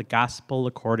out of the Gospel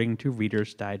according to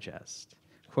Reader's Digest.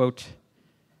 Quote,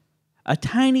 "A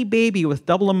tiny baby with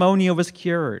double pneumonia was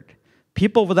cured.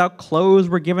 People without clothes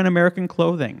were given American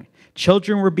clothing.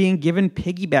 Children were being given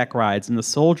piggyback rides in the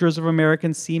soldiers of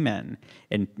American seamen.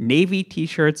 And Navy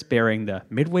t-shirts bearing the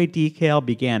Midway decal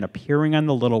began appearing on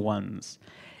the little ones.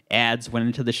 Ads went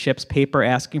into the ship's paper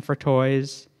asking for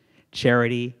toys.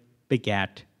 Charity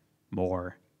begat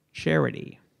more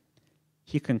charity."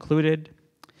 He concluded,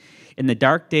 "In the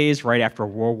dark days right after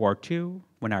World War II,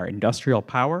 when our industrial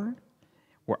power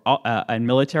and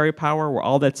military power were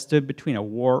all that stood between a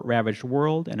war-ravaged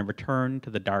world and a return to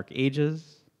the Dark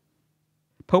Ages,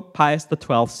 Pope Pius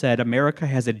XII said, 'America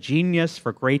has a genius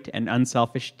for great and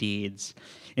unselfish deeds.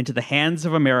 Into the hands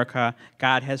of America,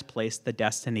 God has placed the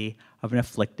destiny of an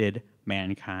afflicted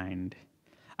mankind.'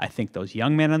 I think those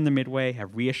young men on the Midway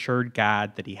have reassured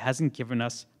God that he hasn't given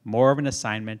us more of an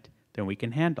assignment than we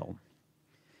can handle."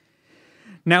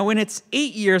 Now, in its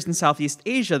 8 years in Southeast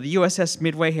Asia, the USS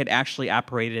Midway had actually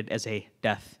operated as a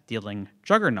death-dealing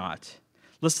juggernaut.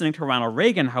 Listening to Ronald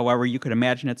Reagan, however, you could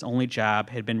imagine its only job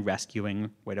had been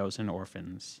rescuing widows and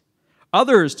orphans.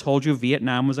 Others told you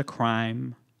Vietnam was a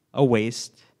crime, a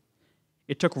waste.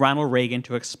 It took Ronald Reagan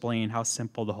to explain how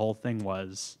simple the whole thing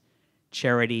was.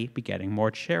 Charity begetting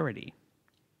more charity.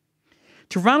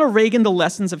 To Ronald Reagan, the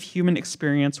lessons of human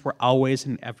experience were always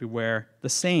and everywhere the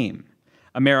same.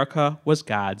 America was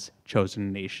God's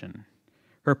chosen nation.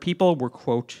 Her people were,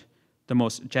 quote, "the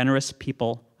most generous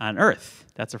people on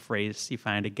earth." That's a phrase you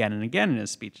find again and again in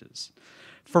his speeches.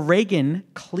 For Reagan,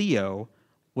 Cleo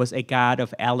was a god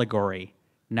of allegory,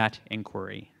 not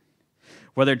inquiry.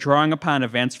 Whether drawing upon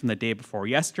events from the day before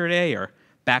yesterday or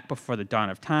back before the dawn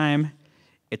of time,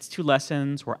 its two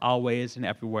lessons were always and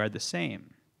everywhere the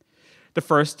same. The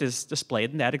first is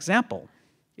displayed in that example.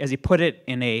 As he put it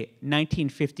in a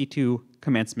 1952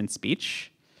 commencement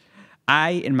speech, "I,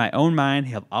 in my own mind,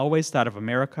 have always thought of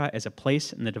America as a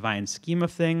place in the divine scheme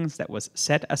of things that was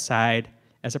set aside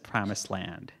as a promised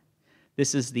land.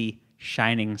 This is the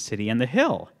shining city on the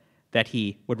hill that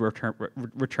he would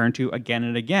return to again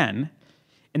and again,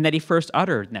 and that he first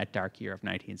uttered in that dark year of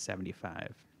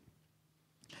 1975.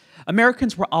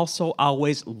 Americans were also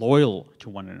always loyal to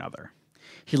one another.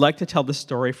 He liked to tell the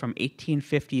story from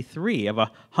 1853 of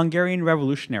a Hungarian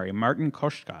revolutionary, Martin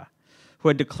Koszka, who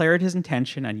had declared his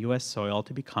intention on U.S. soil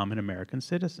to become an American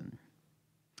citizen.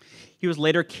 He was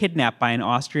later kidnapped by an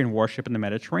Austrian warship in the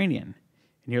Mediterranean.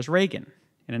 And here's Reagan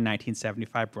in a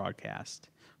 1975 broadcast.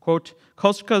 Quote,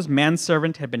 "Koszka's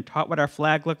manservant had been taught what our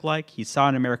flag looked like. He saw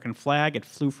an American flag. It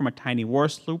flew from a tiny war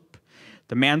sloop.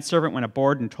 The manservant went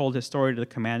aboard and told his story to the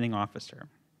commanding officer.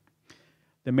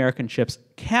 The American ship's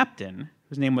captain,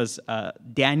 whose name was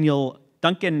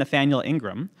Duncan Nathaniel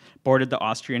Ingram, boarded the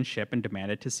Austrian ship and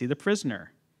demanded to see the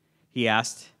prisoner. He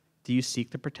asked, 'Do you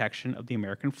seek the protection of the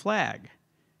American flag?'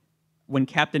 When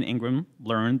Captain Ingram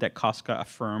learned that Koszka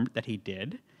affirmed that he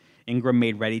did, Ingram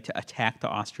made ready to attack the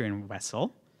Austrian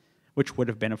vessel, which would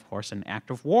have been, of course, an act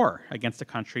of war against a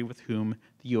country with whom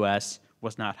the U.S.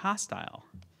 was not hostile,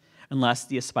 unless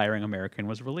the aspiring American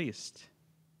was released.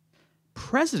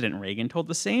 President Reagan told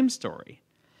the same story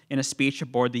in a speech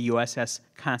aboard the USS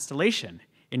Constellation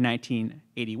in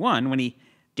 1981, when he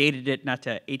dated it not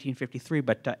to 1853,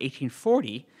 but to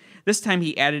 1840. This time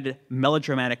he added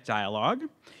melodramatic dialogue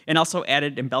and also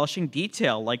added embellishing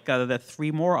detail, like the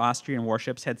 3 more Austrian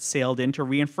warships had sailed in to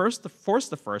reinforce the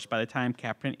first by the time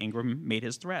Captain Ingram made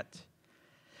his threat.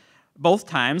 Both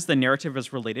times the narrative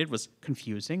as related was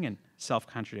confusing and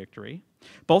self-contradictory.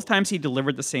 Both times he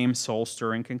delivered the same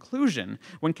soul-stirring conclusion.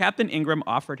 When Captain Ingram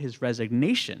offered his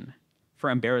resignation for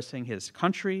embarrassing his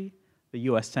country, the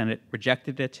U.S. Senate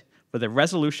rejected it with a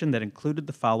resolution that included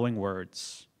the following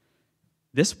words: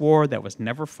 "This war that was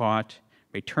never fought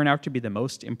may turn out to be the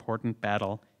most important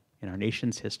battle in our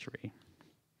nation's history."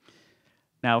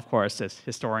 Now, of course, as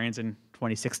historians in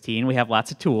 2016, we have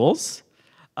lots of tools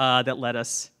that let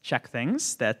us check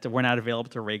things that were not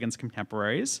available to Reagan's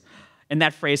contemporaries. And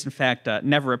that phrase, in fact,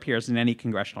 never appears in any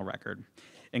congressional record,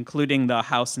 including the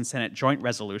House and Senate joint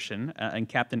resolution in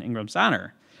Captain Ingram's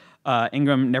honor.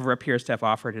 Ingram never appears to have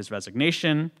offered his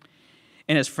resignation.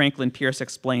 And as Franklin Pierce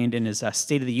explained in his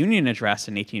State of the Union address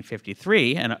in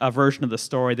 1853, and a version of the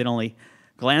story that only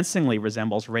glancingly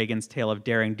resembles Reagan's tale of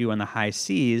daring do on the high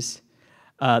seas,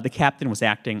 the captain was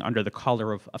acting under the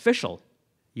color of official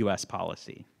U.S.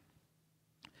 policy.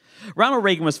 Ronald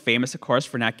Reagan was famous, of course,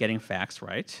 for not getting facts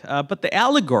right, but the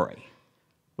allegory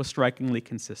was strikingly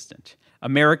consistent.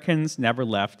 Americans never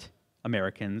left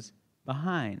Americans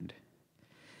behind.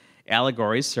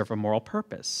 Allegories serve a moral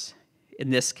purpose. in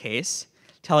this case,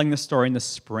 telling the story in the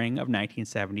spring of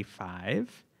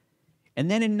 1975. And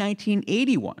then in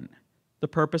 1981, the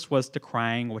purpose was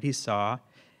decrying what he saw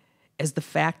as the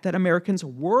fact that Americans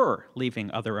were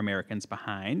leaving other Americans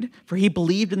behind, for he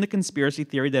believed in the conspiracy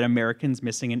theory that Americans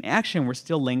missing in action were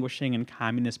still languishing in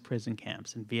communist prison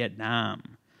camps in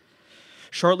Vietnam.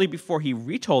 Shortly before he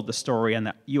retold the story on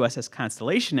the USS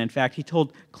Constellation, in fact, he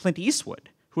told Clint Eastwood,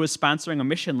 who was sponsoring a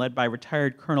mission led by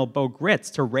retired Colonel Bo Gritz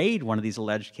to raid one of these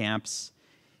alleged camps,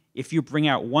 "If you bring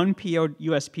out one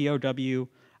US POW,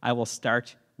 I will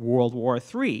start World War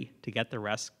III to get the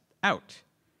rest out."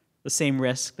 The same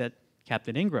risk that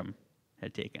Captain Ingram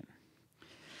had taken.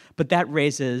 But that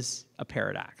raises a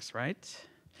paradox, right?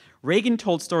 Reagan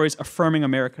told stories affirming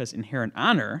America's inherent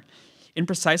honor in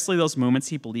precisely those moments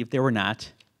he believed they were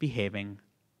not behaving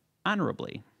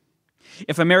honorably.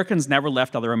 If Americans never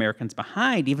left other Americans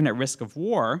behind, even at risk of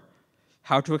war,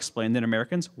 how to explain that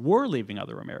Americans were leaving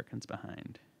other Americans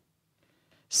behind?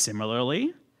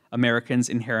 Similarly, Americans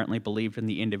inherently believed in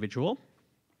the individual,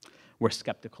 were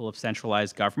skeptical of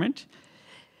centralized government,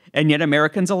 and yet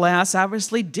Americans, alas,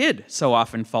 obviously did so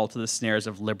often fall to the snares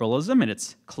of liberalism and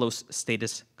its close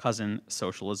status cousin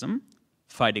socialism.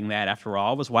 Fighting that, after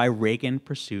all, was why Reagan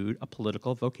pursued a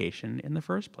political vocation in the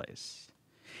first place.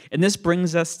 And this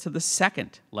brings us to the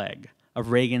second leg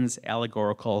of Reagan's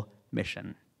allegorical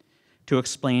mission, to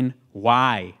explain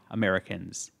why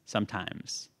Americans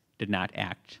sometimes did not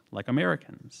act like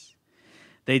Americans.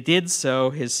 They did so,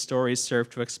 his stories serve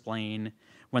to explain,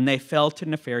 when they fell to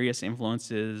nefarious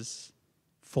influences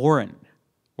foreign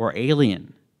or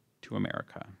alien to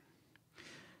America.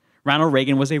 Ronald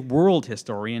Reagan was a world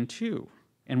historian too,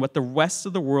 and what the rest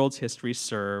of the world's history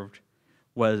served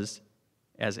was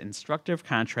as instructive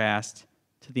contrast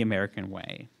to the American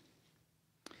way.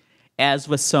 As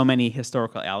with so many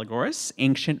historical allegorists,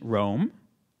 ancient Rome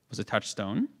was a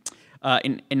touchstone.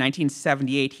 In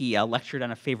 1978, he lectured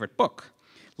on a favorite book,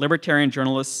 libertarian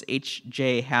journalist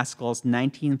H.J. Haskell's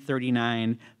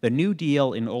 1939 The New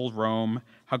Deal in Old Rome,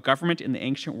 How Government in the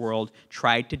Ancient World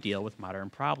Tried to Deal with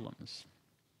Modern Problems.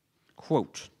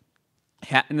 Quote,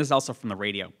 and this is also from the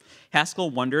radio, Haskell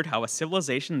wondered how a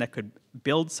civilization that could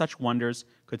build such wonders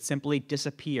could simply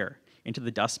disappear into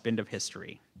the dustbin of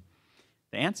history.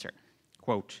 The answer,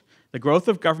 quote, the growth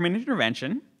of government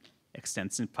intervention,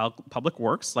 extensive public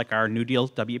works like our New Deal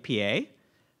WPA,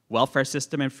 welfare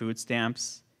system and food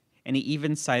stamps, and he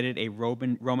even cited a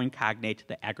Roman cognate,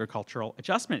 the Agricultural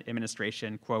Adjustment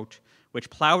Administration, quote, which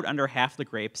plowed under half the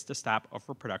grapes to stop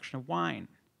overproduction of wine.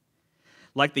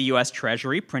 Like the US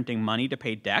Treasury printing money to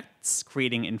pay debts,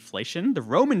 creating inflation, the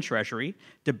Roman Treasury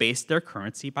debased their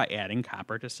currency by adding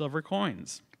copper to silver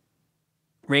coins.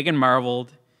 Reagan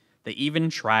marveled they even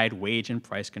tried wage and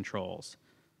price controls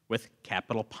with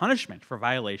capital punishment for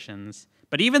violations,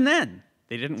 but even then,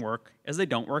 they didn't work, as they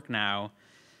don't work now.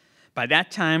 By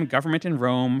that time, government in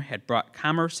Rome had brought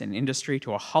commerce and industry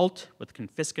to a halt with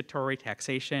confiscatory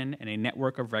taxation and a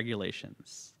network of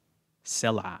regulations.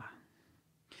 Selah.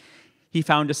 He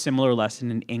found a similar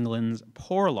lesson in England's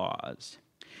poor laws.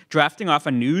 Drafting off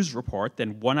a news report that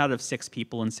 1 out of 6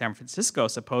 people in San Francisco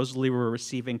supposedly were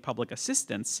receiving public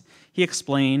assistance, he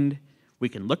explained, we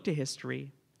can look to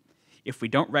history if we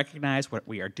don't recognize what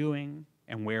we are doing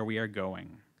and where we are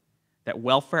going. That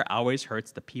welfare always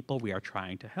hurts the people we are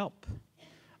trying to help.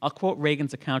 I'll quote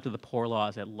Reagan's account of the poor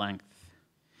laws at length.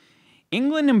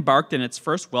 England embarked on its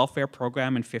first welfare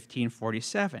program in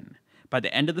 1547. By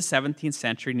the end of the 17th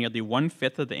century, nearly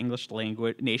 1/5 of the English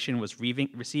nation was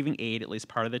receiving aid at least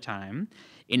part of the time.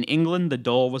 In England, the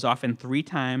dole was often 3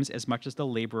 times as much as the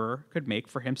laborer could make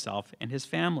for himself and his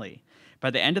family. By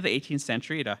the end of the 18th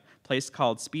century, at a place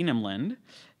called Speenhamland,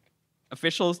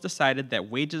 officials decided that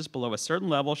wages below a certain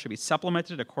level should be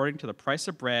supplemented according to the price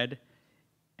of bread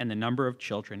and the number of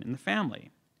children in the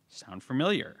family. Sound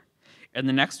familiar? In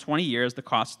the next 20 years, the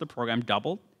cost of the program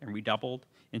doubled and redoubled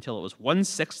until it was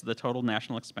 1/6 of the total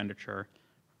national expenditure.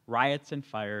 Riots and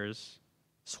fires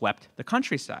swept the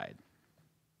countryside.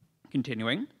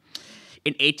 Continuing,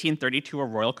 in 1832, a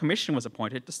royal commission was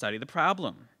appointed to study the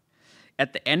problem.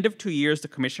 At the end of 2 years, the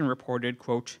commission reported,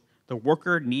 quote, the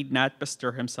worker need not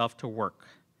bestir himself to work,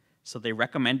 so they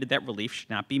recommended that relief should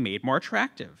not be made more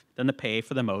attractive than the pay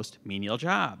for the most menial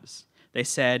jobs. They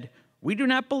said, we do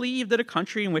not believe that a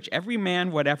country in which every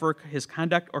man, whatever his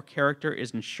conduct or character,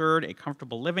 is ensured a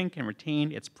comfortable living can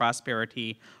retain its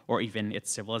prosperity or even its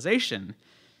civilization.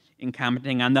 In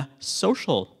commenting on the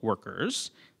social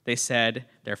workers, they said,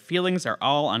 their feelings are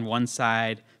all on one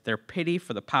side, their pity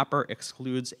for the pauper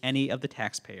excludes any of the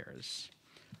taxpayers.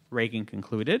 Reagan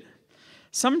concluded,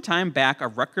 Some time back, a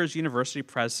Rutgers University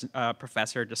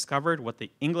professor discovered what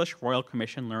the English Royal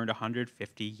Commission learned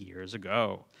 150 years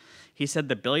ago. He said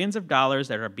the billions of dollars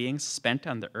that are being spent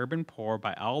on the urban poor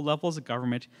by all levels of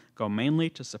government go mainly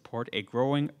to support a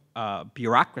growing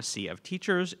bureaucracy of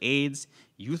teachers, aides,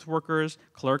 youth workers,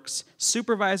 clerks,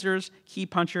 supervisors, key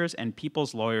punchers, and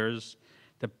people's lawyers.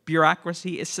 The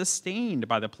bureaucracy is sustained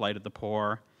by the plight of the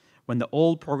poor. When the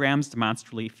old programs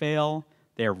demonstrably fail,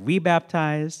 they are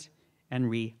rebaptized and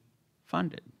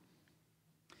refunded.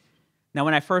 Now,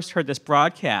 when I first heard this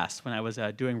broadcast, when I was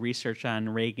doing research on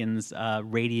Reagan's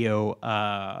radio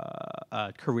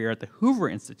career at the Hoover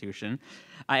Institution,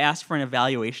 I asked for an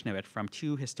evaluation of it from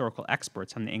two historical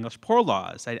experts on the English Poor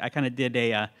Laws. I kind of did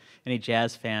any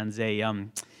jazz fans, a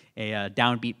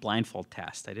downbeat blindfold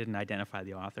test. I didn't identify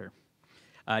the author.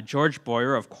 George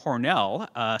Boyer of Cornell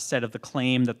said of the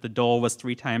claim that the dole was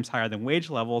 3 times higher than wage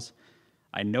levels,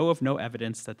 "I know of no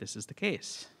evidence that this is the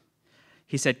case."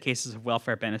 He said cases of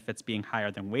welfare benefits being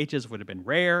higher than wages would have been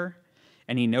rare,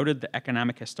 and he noted the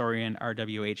economic historian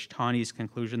R.W.H. Tawney's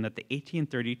conclusion that the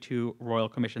 1832 Royal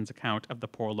Commission's account of the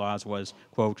Poor Laws was,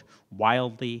 quote,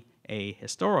 wildly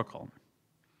ahistorical.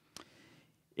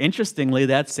 Interestingly,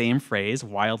 that same phrase,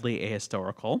 wildly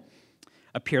ahistorical,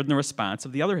 appeared in the response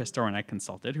of the other historian I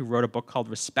consulted, who wrote a book called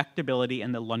Respectability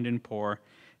and the London Poor,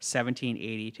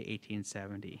 1780 to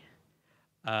 1870.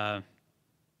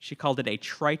 She called it a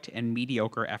trite and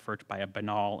mediocre effort by a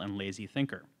banal and lazy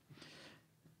thinker.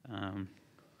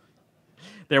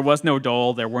 There was no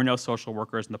dole, there were no social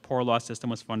workers, and the poor law system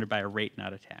was funded by a rate,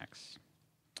 not a tax.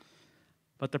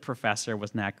 But the professor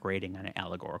was not grading on an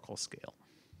allegorical scale.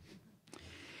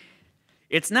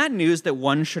 It's not news that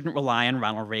one shouldn't rely on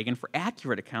Ronald Reagan for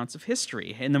accurate accounts of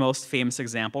history. In the most famous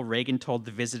example, Reagan told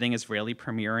the visiting Israeli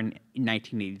premier in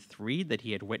 1983 that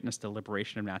he had witnessed the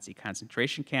liberation of Nazi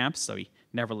concentration camps, so he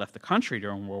never left the country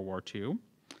during World War II.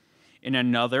 In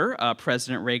another,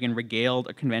 President Reagan regaled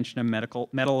a convention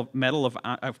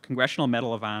of Congressional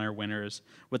Medal of Honor winners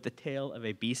with the tale of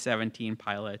a B-17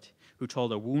 pilot who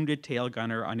told a wounded tail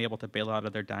gunner unable to bail out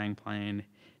of their dying plane,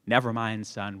 "Never mind,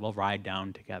 son, we'll ride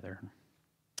down together."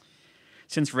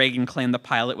 Since Reagan claimed the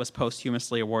pilot was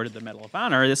posthumously awarded the Medal of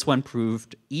Honor, this one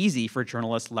proved easy for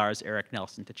journalist Lars Erik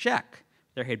Nelson to check.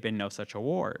 There had been no such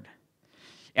award.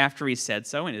 After he said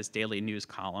so in his daily news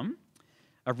column,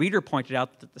 a reader pointed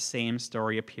out that the same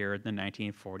story appeared in the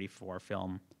 1944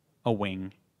 film A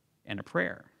Wing and a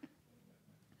Prayer.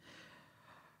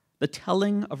 The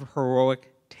telling of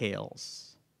heroic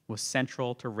tales was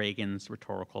central to Reagan's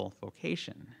rhetorical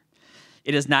vocation.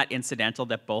 It is not incidental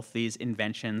that both these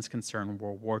inventions concern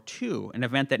World War II, an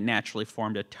event that naturally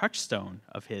formed a touchstone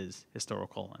of his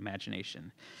historical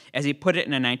imagination. As he put it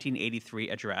in a 1983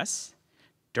 address,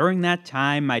 "During that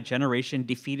time, my generation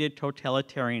defeated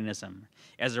totalitarianism.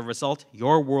 As a result,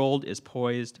 your world is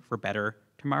poised for better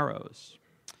tomorrows."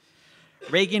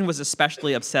 Reagan was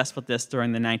especially obsessed with this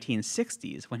during the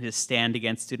 1960s, when his stand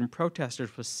against student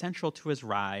protesters was central to his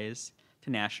rise to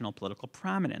national political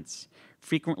prominence.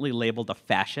 Frequently labeled a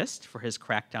fascist for his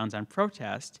crackdowns on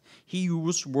protest, he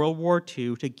used World War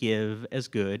II to give as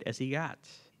good as he got.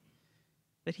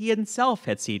 That he himself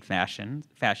had seen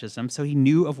fascism, so he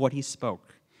knew of what he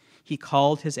spoke. He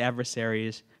called his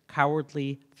adversaries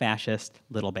cowardly, fascist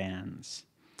little bands.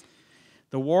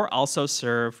 The war also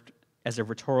served as a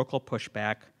rhetorical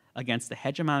pushback against the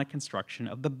hegemonic construction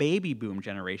of the baby boom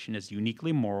generation as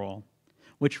uniquely moral,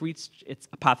 which reached its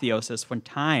apotheosis when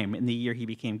Time, in the year he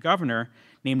became governor,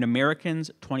 named Americans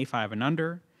 25 and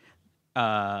under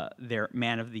their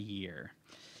Man of the Year.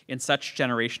 In such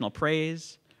generational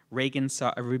praise, Reagan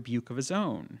saw a rebuke of his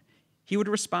own. He would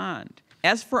respond,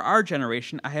 "As for our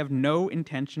generation, I have no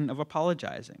intention of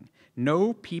apologizing.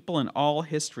 No people in all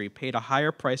history paid a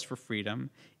higher price for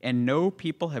freedom, and no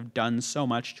people have done so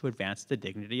much to advance the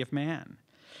dignity of man."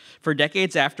 For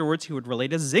decades afterwards, he would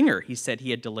relate a zinger he said he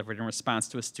had delivered in response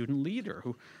to a student leader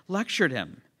who lectured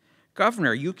him.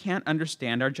 "Governor, you can't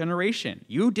understand our generation.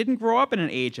 You didn't grow up in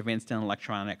an age of instant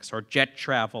electronics or jet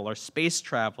travel or space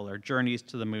travel or journeys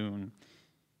to the moon."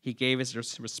 He gave his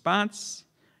response,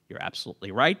 "You're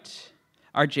absolutely right.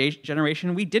 Our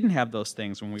generation, we didn't have those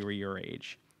things when we were your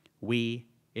age. We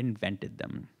invented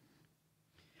them."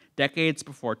 Decades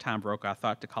before Tom Brokaw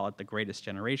thought to call it the greatest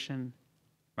generation,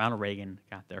 Ronald Reagan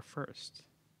got there first.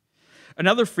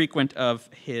 Another frequent of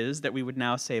his that we would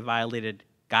now say violated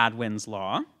Godwin's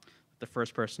law, the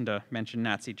first person to mention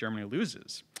Nazi Germany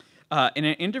loses. In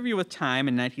an interview with Time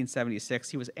in 1976,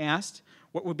 he was asked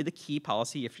what would be the key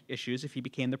policy issues if he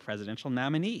became the presidential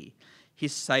nominee. He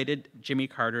cited Jimmy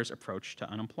Carter's approach to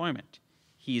unemployment.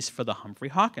 He's for the Humphrey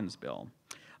Hawkins bill.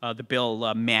 The bill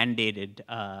mandated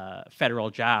federal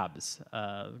jobs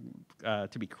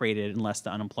to be created unless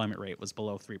the unemployment rate was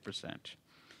below 3%.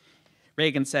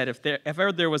 Reagan said, if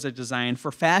ever there was a design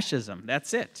for fascism,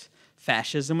 that's it.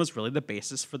 Fascism was really the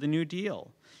basis for the New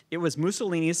Deal. It was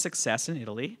Mussolini's success in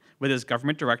Italy with his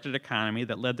government-directed economy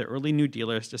that led the early New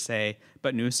Dealers to say,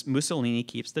 but Mussolini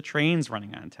keeps the trains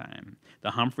running on time.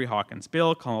 The Humphrey Hawkins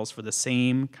bill calls for the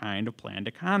same kind of planned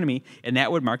economy, and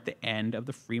that would mark the end of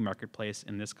the free marketplace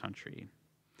in this country.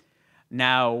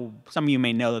 Now, some of you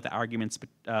may know that the arguments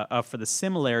for the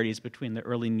similarities between the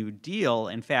early New Deal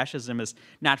and fascism is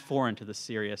not foreign to the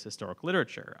serious historic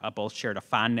literature. Both shared a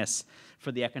fondness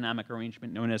for the economic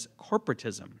arrangement known as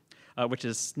corporatism, which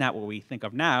is not what we think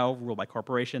of now, ruled by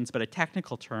corporations, but a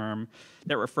technical term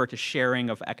that referred to sharing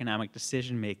of economic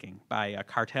decision-making by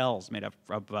cartels made up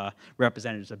of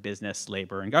representatives of business,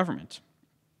 labor, and government.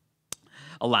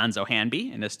 Alonzo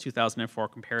Hanby, in his 2004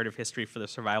 Comparative History for the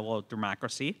Survival of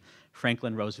Democracy,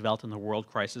 Franklin Roosevelt and the World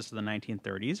Crisis of the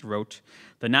 1930s, wrote,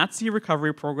 "The Nazi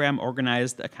recovery program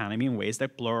organized the economy in ways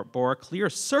that bore a clear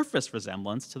surface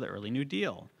resemblance to the early New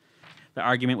Deal." The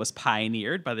argument was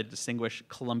pioneered by the distinguished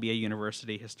Columbia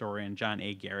University historian John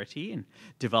A. Garrity and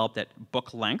developed at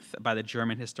book length by the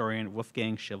German historian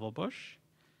Wolfgang Schivelbusch.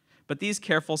 But these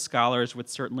careful scholars would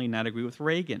certainly not agree with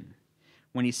Reagan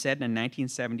when he said in a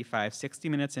 1975 60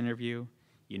 Minutes interview,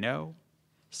 "You know,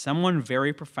 someone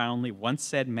very profoundly once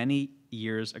said many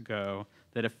years ago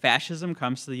that if fascism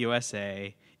comes to the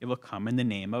USA, it will come in the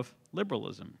name of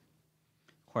liberalism."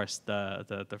 Of course,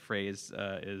 the phrase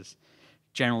is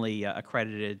generally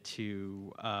accredited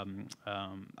to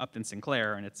Upton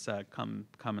Sinclair, and it's come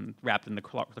and wrapped in the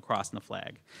cross and the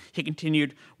flag. He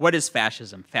continued, "What is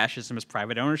fascism? Fascism is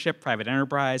private ownership, private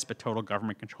enterprise, but total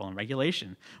government control and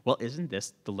regulation. Well, isn't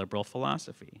this the liberal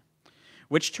philosophy?"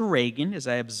 Which to Reagan, as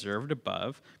I observed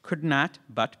above, could not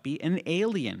but be an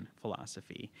alien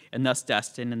philosophy, and thus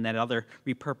destined in that other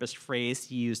repurposed phrase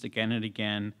he used again and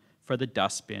again for the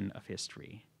dustbin of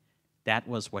history. That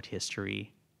was what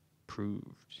history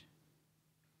proved.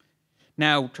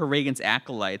 Now, to Reagan's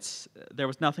acolytes, there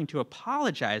was nothing to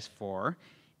apologize for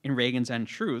in Reagan's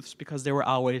untruths because they were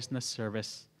always in the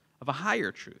service of a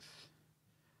higher truth.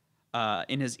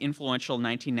 In his influential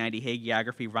 1990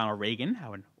 hagiography, Ronald Reagan,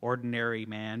 How an Ordinary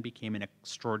Man Became an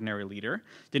Extraordinary Leader,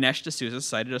 Dinesh D'Souza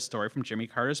cited a story from Jimmy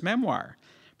Carter's memoir.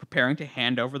 Preparing to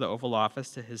hand over the Oval Office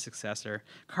to his successor,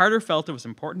 Carter felt it was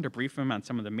important to brief him on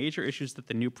some of the major issues that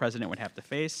the new president would have to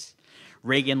face.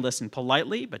 Reagan listened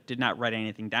politely, but did not write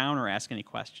anything down or ask any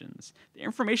questions. "The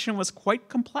information was quite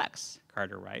complex,"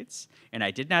 Carter writes, "and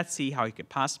I did not see how he could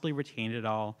possibly retain it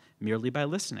all merely by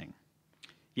listening."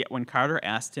 Yet when Carter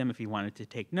asked him if he wanted to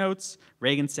take notes,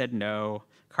 Reagan said no.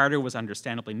 Carter was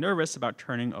understandably nervous about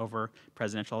turning over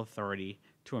presidential authority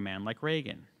to a man like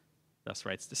Reagan. Thus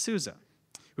writes D'Souza,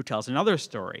 who tells another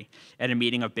story. At a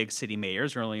meeting of big city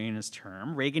mayors early in his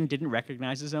term, Reagan didn't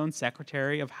recognize his own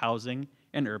Secretary of Housing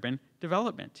and Urban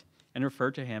Development and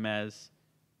referred to him as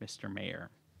Mr. Mayor.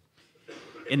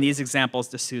 In these examples,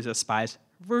 D'Souza spies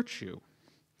virtue.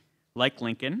 Like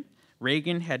Lincoln,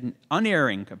 Reagan had an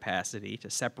unerring capacity to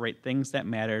separate things that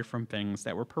mattered from things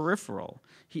that were peripheral.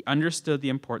 He understood the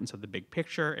importance of the big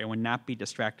picture and would not be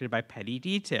distracted by petty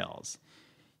details.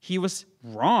 He was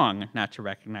wrong not to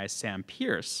recognize Sam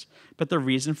Pierce, but the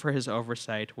reason for his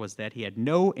oversight was that he had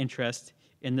no interest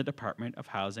in the Department of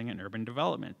Housing and Urban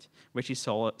Development, which he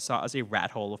saw as a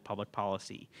rat hole of public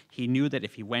policy. He knew that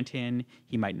if he went in,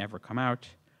 he might never come out.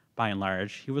 By and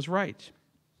large, he was right.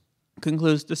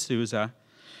 Concludes D'Souza,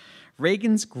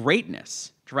 Reagan's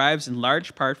greatness derives in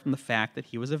large part from the fact that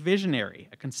he was a visionary,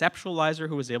 a conceptualizer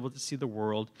who was able to see the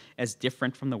world as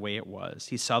different from the way it was.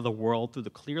 He saw the world through the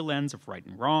clear lens of right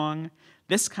and wrong.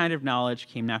 This kind of knowledge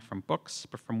came not from books,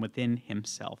 but from within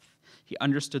himself. He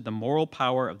understood the moral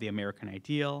power of the American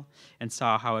ideal and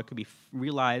saw how it could be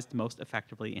realized most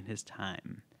effectively in his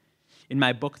time. In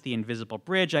my book, The Invisible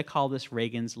Bridge, I call this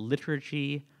Reagan's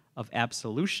liturgy of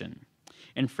absolution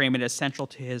and frame it as central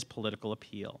to his political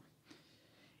appeal.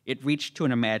 It reached to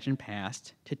an imagined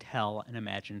past to tell an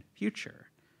imagined future.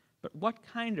 But what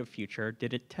kind of future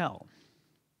did it tell?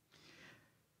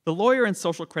 The lawyer and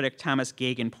social critic Thomas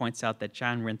Gagan points out that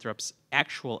John Winthrop's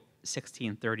actual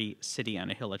 1630 City on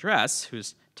a Hill address,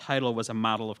 whose title was a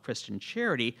model of Christian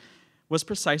charity, was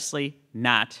precisely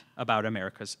not about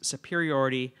America's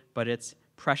superiority, but its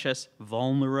precious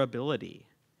vulnerability.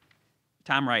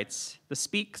 Tom writes, the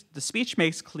speech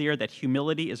makes clear that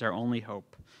humility is our only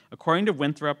hope. According to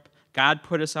Winthrop, God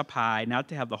put us up high, not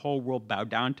to have the whole world bow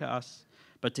down to us,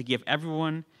 but to give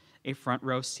everyone a front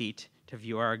row seat to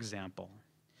view our example.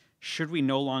 Should we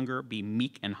no longer be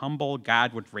meek and humble,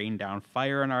 God would rain down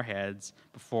fire on our heads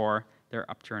before their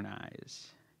upturned eyes.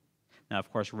 Now,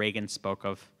 of course, Reagan spoke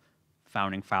of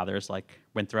founding fathers like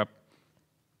Winthrop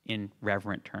in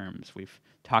reverent terms. We've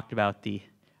talked about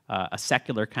a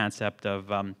secular concept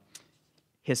of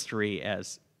history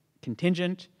as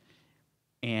contingent,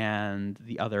 and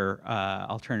the other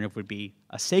alternative would be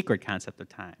a sacred concept of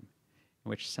time, in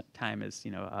which time is,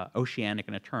 oceanic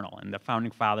and eternal. And the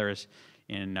founding fathers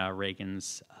in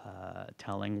Reagan's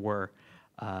telling were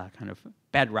kind of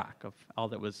bedrock of all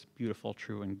that was beautiful,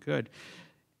 true, and good.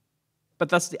 But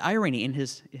that's the irony in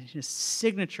his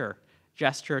signature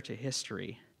gesture to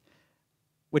history,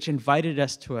 which invited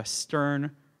us to a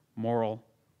stern moral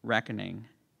reckoning.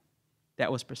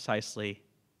 That was precisely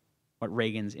what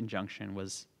Reagan's injunction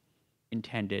was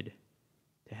intended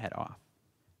to head off.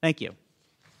 Thank you.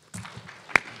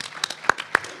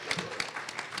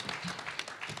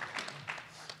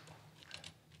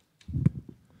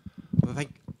 Well,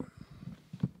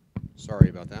 sorry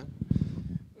about that.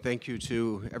 Thank you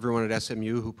to everyone at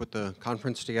SMU who put the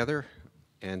conference together,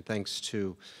 and thanks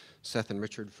to Seth and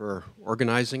Richard for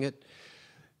organizing it.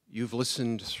 You've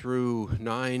listened through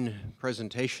 9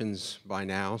 presentations by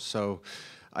now, so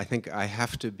I think I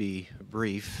have to be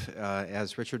brief.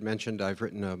 As Richard mentioned, I've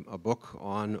written a book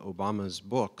on Obama's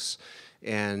books,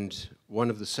 and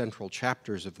one of the central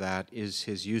chapters of that is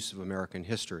his use of American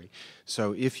history.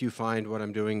 So if you find what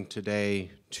I'm doing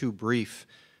today too brief,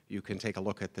 you can take a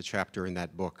look at the chapter in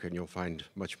that book and you'll find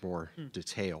much more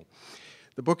detail.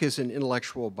 The book is an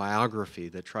intellectual biography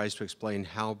that tries to explain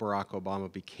how Barack Obama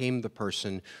became the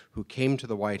person who came to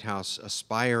the White House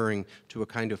aspiring to a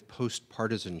kind of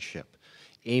post-partisanship,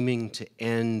 aiming to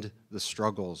end the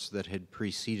struggles that had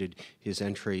preceded his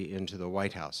entry into the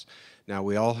White House. Now,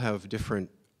 we all have different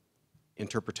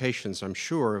interpretations, I'm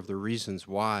sure, of the reasons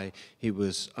why he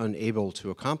was unable to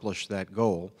accomplish that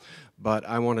goal, but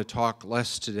I want to talk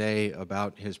less today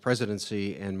about his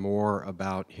presidency and more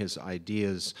about his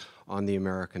ideas on the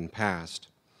American past.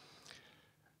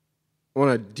 I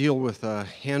want to deal with a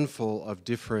handful of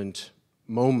different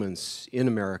moments in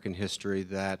American history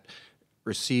that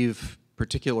receive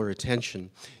particular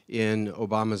attention in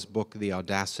Obama's book, The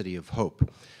Audacity of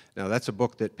Hope. Now, that's a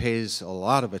book that pays a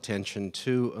lot of attention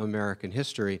to American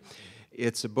history.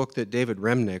 It's a book that David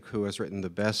Remnick, who has written the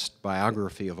best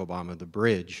biography of Obama, The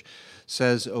Bridge,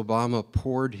 says Obama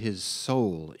poured his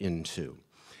soul into.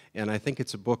 And I think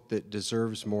it's a book that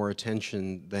deserves more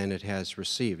attention than it has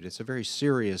received. It's a very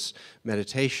serious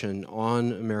meditation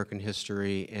on American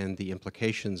history and the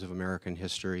implications of American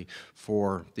history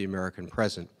for the American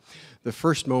present. The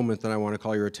first moment that I want to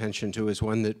call your attention to is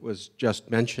one that was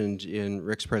just mentioned in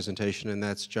Rick's presentation, and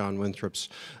that's John Winthrop's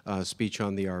speech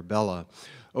on the Arbella.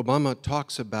 Obama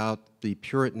talks about the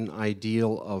Puritan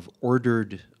ideal of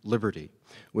ordered liberty,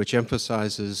 which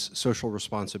emphasizes social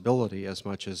responsibility as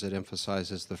much as it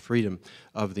emphasizes the freedom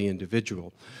of the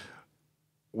individual.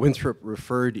 Winthrop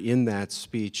referred in that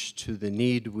speech to the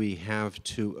need we have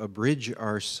to abridge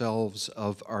ourselves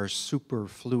of our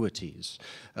superfluities,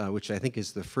 which I think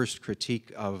is the first critique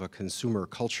of a consumer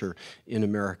culture in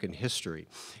American history.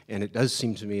 And it does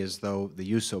seem to me as though the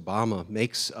use Obama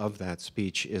makes of that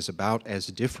speech is about as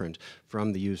different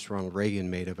from the use Ronald Reagan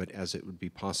made of it as it would be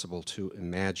possible to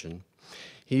imagine.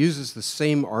 He uses the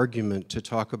same argument to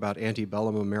talk about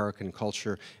antebellum American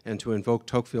culture and to invoke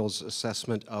Tocqueville's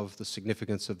assessment of the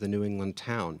significance of the New England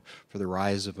town for the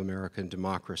rise of American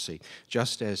democracy.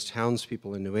 Just as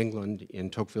townspeople in New England, in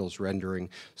Tocqueville's rendering,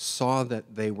 saw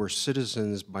that they were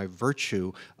citizens by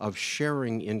virtue of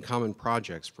sharing in common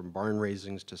projects, from barn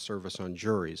raisings to service on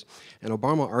juries. And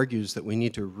Obama argues that we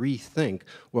need to rethink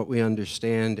what we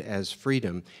understand as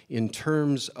freedom in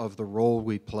terms of the role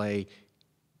we play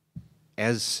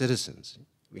as citizens.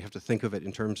 We have to think of it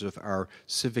in terms of our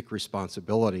civic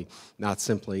responsibility, not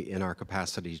simply in our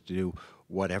capacity to do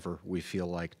whatever we feel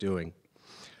like doing.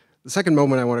 The second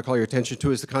moment I want to call your attention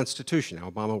to is the Constitution. Now,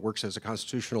 Obama works as a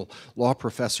constitutional law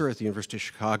professor at the University of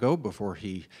Chicago before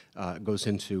he goes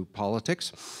into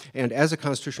politics. And as a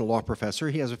constitutional law professor,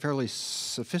 he has a fairly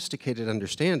sophisticated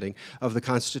understanding of the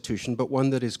Constitution, but one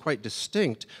that is quite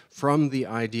distinct from the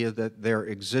idea that there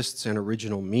exists an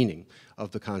original meaning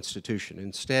of the Constitution.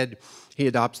 Instead, he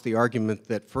adopts the argument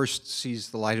that first sees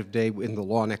the light of day in the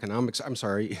law and economics,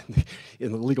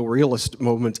 in the legal realist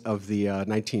moment of the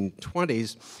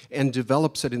 1920s, and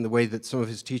develops it in the way that some of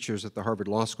his teachers at the Harvard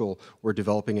Law School were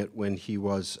developing it when he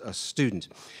was a student.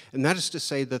 And that is to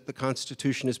say that the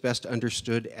Constitution is best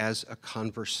understood as a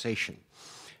conversation.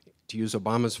 To use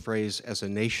Obama's phrase, as a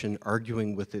nation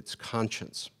arguing with its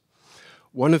conscience.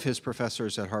 One of his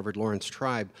professors at Harvard, Lawrence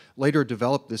Tribe, later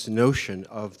developed this notion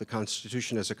of the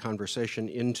Constitution as a conversation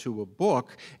into a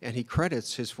book, and he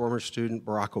credits his former student,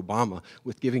 Barack Obama,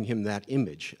 with giving him that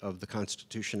image of the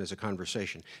Constitution as a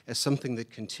conversation, as something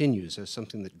that continues, as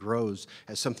something that grows,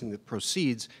 as something that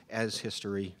proceeds as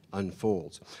history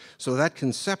unfolds. So that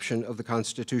conception of the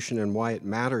Constitution and why it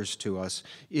matters to us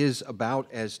is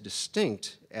about as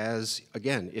distinct as,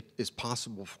 again, it is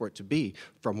possible for it to be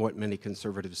from what many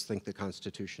conservatives think the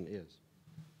Constitution is.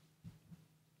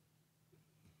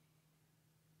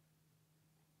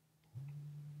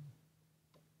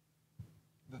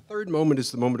 The third moment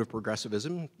is the moment of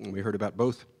progressivism, and we heard about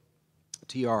both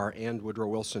TR and Woodrow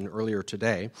Wilson earlier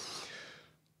today.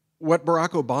 What Barack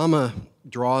Obama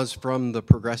draws from the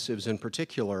progressives in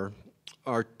particular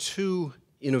are two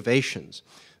innovations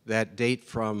that date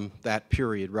from that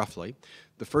period roughly.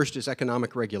 The first is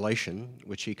economic regulation,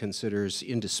 which he considers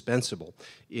indispensable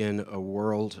in a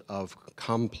world of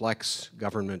complex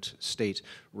government-state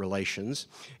relations.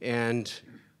 And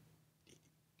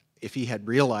if he had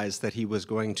realized that he was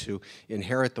going to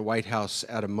inherit the White House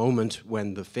at a moment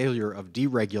when the failure of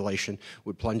deregulation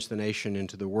would plunge the nation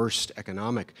into the worst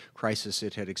economic crisis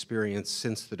it had experienced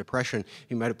since the Depression,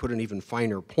 he might have put an even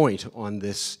finer point on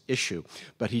this issue.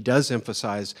 But he does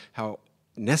emphasize how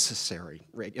necessary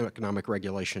economic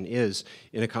regulation is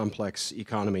in a complex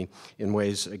economy in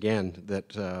ways, again,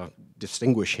 that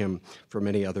distinguish him from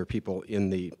many other people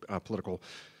in the political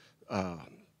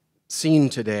scene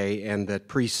today, and that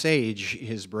presage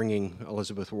his bringing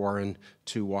Elizabeth Warren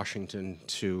to Washington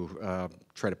to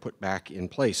try to put back in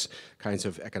place kinds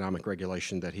of economic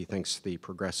regulation that he thinks the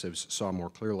progressives saw more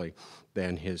clearly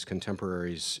than his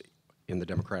contemporaries in the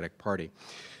Democratic Party.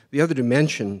 The other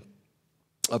dimension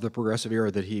of the progressive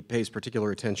era that he pays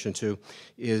particular attention to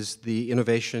is the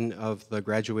innovation of the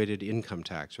graduated income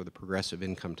tax, or the progressive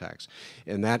income tax.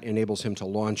 And that enables him to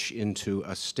launch into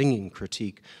a stinging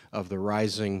critique of the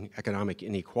rising economic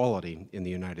inequality in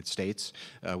the United States,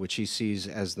 which he sees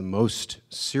as the most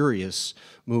serious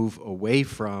move away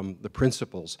from the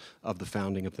principles of the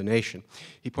founding of the nation.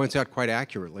 He points out quite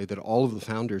accurately that all of the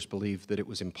founders believed that it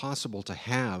was impossible to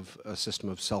have a system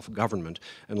of self-government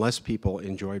unless people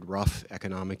enjoyed rough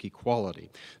economic equality.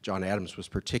 John Adams was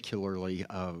particularly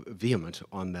vehement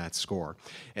on that score.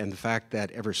 And the fact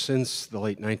that ever since the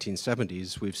late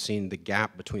 1970s, we've seen the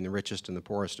gap between the richest and the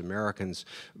poorest Americans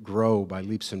grow by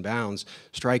leaps and bounds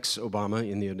strikes Obama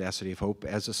in The Audacity of Hope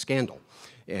as a scandal.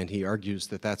 And he argues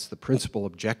that that's the principal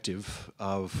objective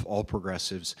of all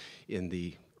progressives in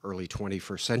the early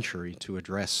 21st century to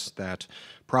address that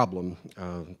problem.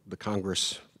 The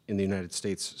Congress in the United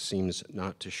States seems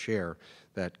not to share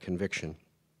that conviction.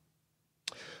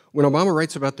 When Obama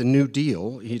writes about the New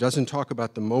Deal, he doesn't talk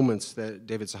about the moments that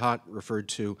David Zahat referred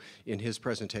to in his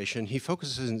presentation. He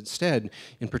focuses instead,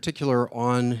 in particular,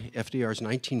 on FDR's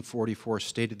 1944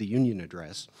 State of the Union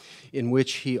address, in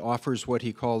which he offers what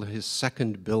he called his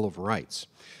second Bill of Rights.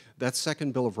 That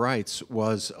second Bill of Rights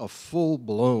was a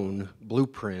full-blown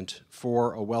blueprint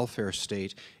for a welfare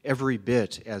state, every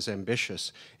bit as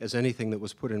ambitious as anything that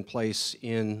was put in place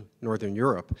in Northern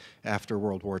Europe after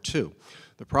World War II.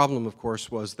 The problem, of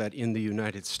course, was that in the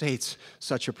United States,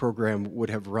 such a program would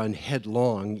have run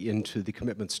headlong into the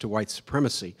commitments to white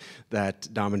supremacy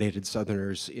that dominated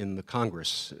Southerners in the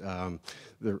Congress.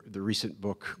 The recent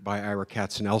book by Ira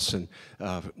Katznelson,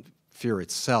 Fear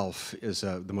Itself, is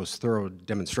the most thorough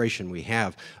demonstration we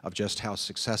have of just how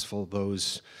successful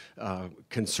those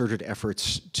concerted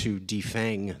efforts to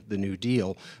defang the New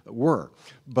Deal were.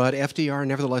 But FDR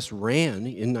nevertheless ran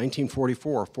in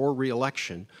 1944 for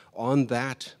re-election on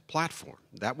that platform.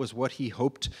 That was what he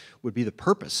hoped would be the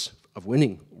purpose of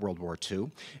winning World War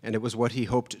II, and it was what he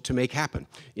hoped to make happen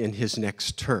in his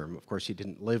next term. Of course, he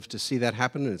didn't live to see that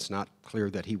happen, and it's not clear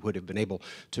that he would have been able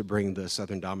to bring the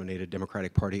Southern-dominated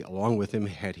Democratic Party along with him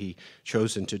had he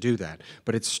chosen to do that.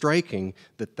 But it's striking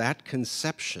that that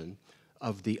conception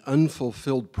of the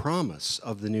unfulfilled promise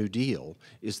of the New Deal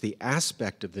is the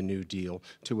aspect of the New Deal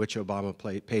to which Obama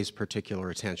pays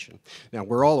particular attention. Now,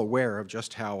 we're all aware of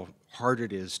just how hard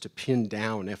it is to pin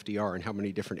down FDR and how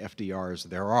many different FDRs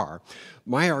there are.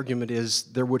 My argument is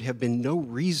there would have been no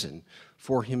reason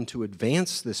for him to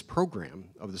advance this program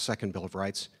of the Second Bill of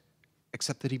Rights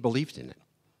except that he believed in it.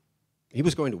 He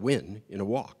was going to win in a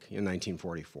walk in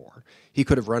 1944. He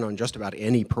could have run on just about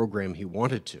any program he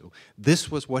wanted to. This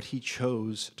was what he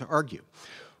chose to argue.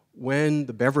 When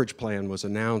the Beveridge Plan was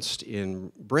announced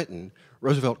in Britain,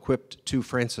 Roosevelt quipped to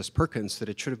Francis Perkins that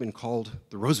it should have been called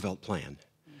the Roosevelt Plan,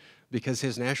 because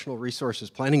his National Resources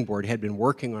Planning Board had been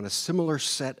working on a similar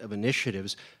set of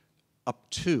initiatives up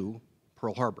to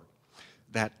Pearl Harbor.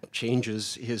 that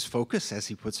changes his focus, as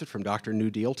he puts it, from Dr. New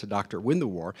Deal to Dr. Win the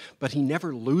War, but he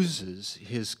never loses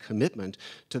his commitment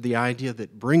to the idea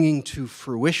that bringing to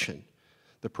fruition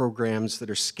the programs that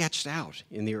are sketched out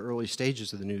in the early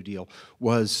stages of the New Deal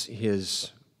was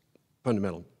his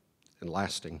fundamental and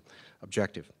lasting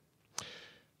objective.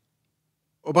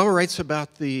 Obama writes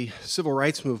about the civil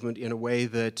rights movement in a way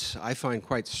that I find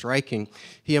quite striking.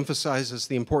 He emphasizes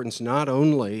the importance not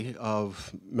only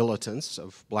of militants,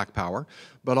 of black power,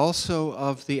 but also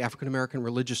of the African American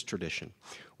religious tradition,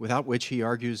 without which he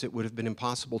argues it would have been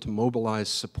impossible to mobilize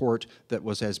support that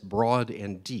was as broad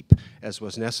and deep as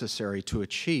was necessary to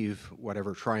achieve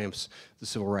whatever triumphs the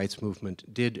civil rights movement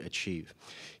did achieve.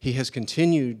 He has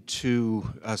continued to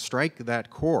strike that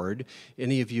chord.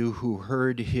 Any of you who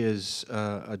heard his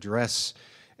address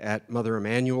at Mother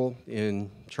Emanuel in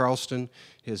Charleston,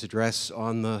 his address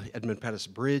on the Edmund Pettus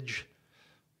Bridge,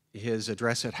 his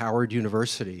address at Howard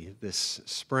University this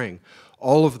spring,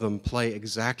 all of them play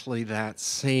exactly that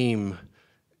same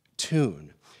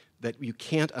tune, that you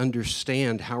can't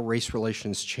understand how race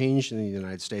relations changed in the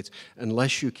United States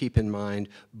unless you keep in mind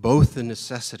both the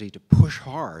necessity to push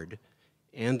hard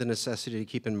and the necessity to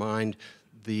keep in mind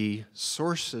the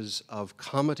sources of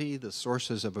comity, the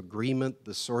sources of agreement,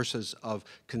 the sources of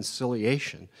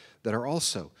conciliation that are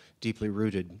also deeply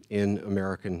rooted in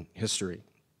American history.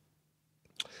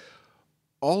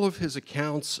 All of his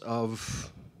accounts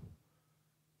of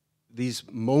these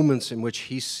moments in which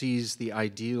he sees the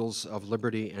ideals of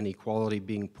liberty and equality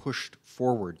being pushed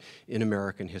forward in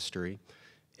American history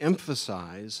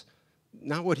emphasize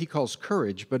not what he calls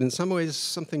courage, but in some ways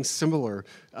something similar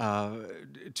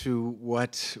to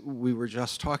what we were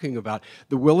just talking about,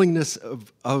 the willingness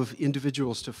of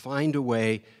individuals to find a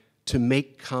way to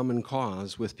make common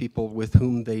cause with people with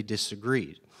whom they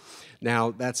disagreed.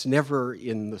 Now, that's never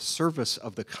in the service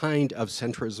of the kind of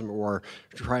centrism or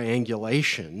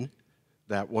triangulation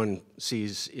that one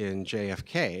sees in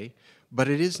JFK, but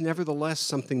it is nevertheless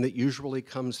something that usually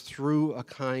comes through a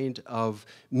kind of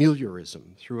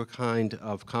meliorism, through a kind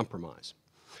of compromise.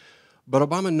 But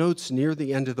Obama notes near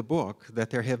the end of the book that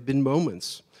there have been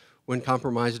moments when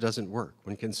compromise doesn't work,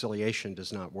 when conciliation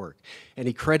does not work. And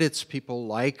he credits people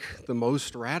like the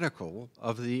most radical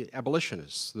of the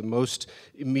abolitionists, the most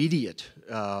immediate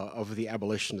of the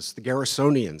abolitionists, the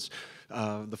Garrisonians,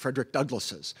 the Frederick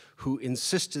Douglasses, who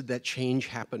insisted that change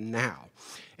happen now.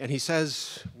 And he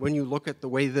says, when you look at the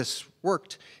way this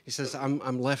worked, he says,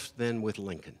 I'm left then with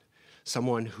Lincoln,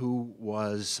 someone who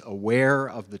was aware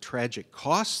of the tragic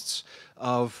costs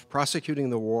of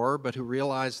prosecuting the war, but who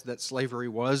realized that slavery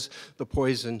was the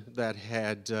poison that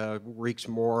had wreaked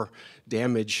more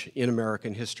damage in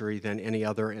American history than any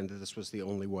other, and that this was the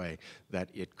only way that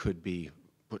it could be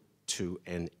put to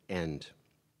an end.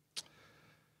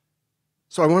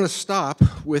 So I want to stop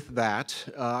with that.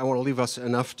 I want to leave us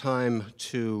enough time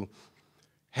to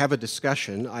have a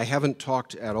discussion. I haven't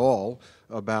talked at all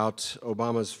about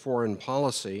Obama's foreign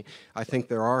policy. I think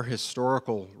there are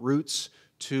historical roots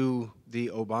to the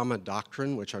Obama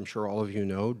doctrine, which I'm sure all of you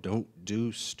know, don't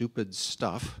do stupid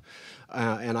stuff.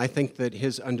 And I think that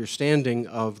his understanding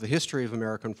of the history of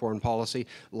American foreign policy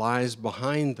lies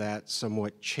behind that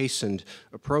somewhat chastened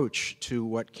approach to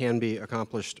what can be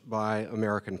accomplished by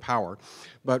American power.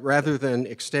 But rather than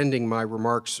extending my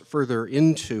remarks further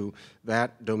into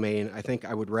that domain, I think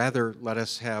I would rather let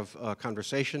us have a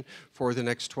conversation for the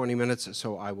next 20 minutes,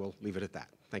 so I will leave it at that.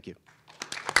 Thank you.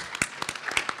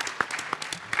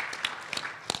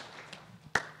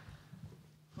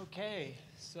 Okay,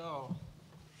 so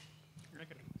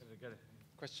got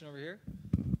a question over here.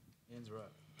 Hands are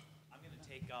up.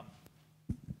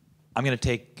 I'm going to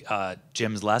take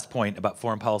Jim's last point about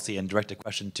foreign policy and direct a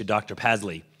question to Dr.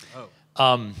 Pasley.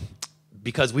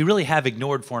 Because we really have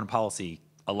ignored foreign policy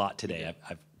a lot today.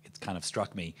 It's kind of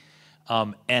struck me.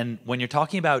 And when you're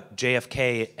talking about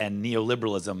JFK and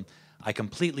neoliberalism, I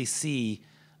completely see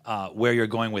where you're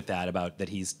going with that, about that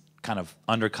he's kind of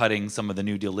undercutting some of the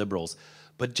New Deal liberals.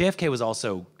 But JFK was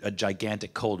also a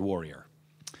gigantic Cold Warrior.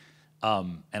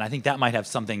 And I think that might have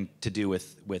something to do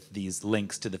with these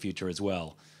links to the future as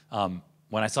well.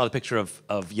 When I saw the picture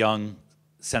of young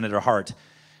Senator Hart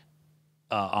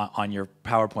on your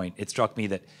PowerPoint, it struck me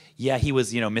that, yeah, he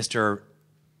was, Mr.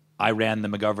 I ran the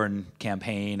McGovern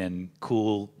campaign and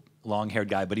cool, long-haired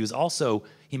guy, but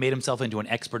he made himself into an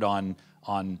expert on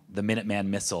the Minuteman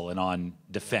missile and on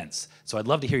defense. So I'd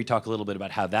love to hear you talk a little bit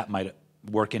about how that might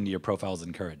work into your profiles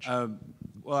in courage.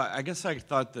 Well, I guess I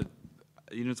thought that,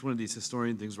 it's one of these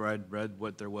historian things where I'd read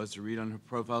what there was to read on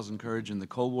profiles in courage, and the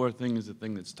Cold War thing is a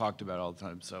thing that's talked about all the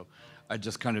time. So I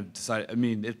just kind of decided,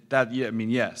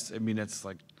 yes. It's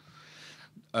like,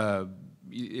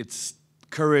 it's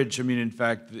courage. I mean, in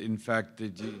fact,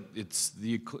 it's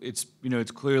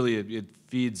clearly it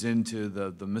feeds into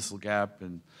the missile gap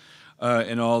and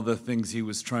all the things he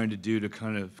was trying to do to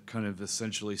kind of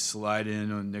essentially slide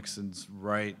in on Nixon's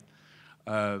right.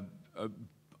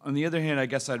 On the other hand, I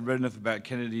guess I'd read enough about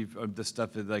Kennedy, the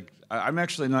stuff that, like, I'm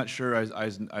actually not sure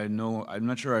I'm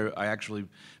not sure I actually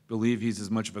believe he's as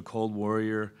much of a Cold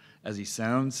Warrior as he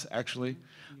sounds, actually.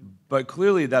 But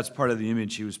clearly that's part of the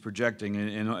image he was projecting.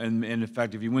 And in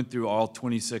fact, if you went through all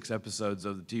 26 episodes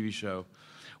of the TV show,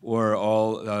 or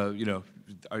all,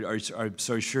 I'm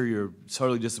so sure you're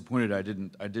totally disappointed I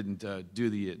didn't do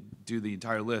the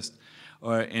entire list.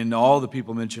 And all the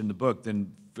people mentioned in the book,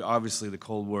 then obviously the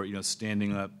Cold War,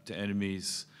 standing up to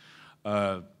enemies,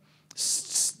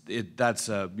 standing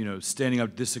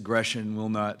up, disaggression will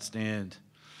not stand.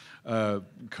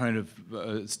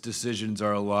 Decisions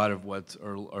are a lot of what,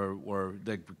 or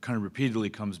that kind of repeatedly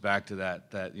comes back to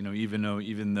that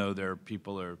even though there are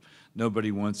people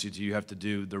nobody wants you to, you have to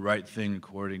do the right thing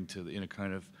according to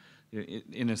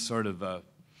in a sort of the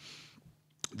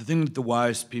thing that the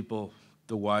wise people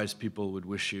would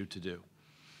wish you to do.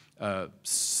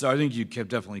 So I think you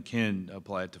definitely can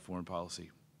apply it to foreign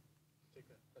policy.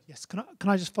 Yes, can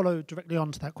I just follow directly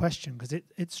on to that question? Because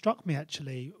it struck me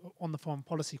actually on the foreign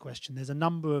policy question. There's a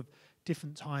number of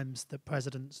different times that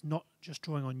presidents, not just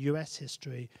drawing on US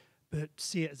history, but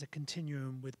see it as a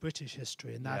continuum with British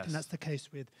history. And that, I think that's the case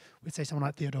with say, someone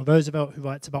like Theodore Roosevelt, who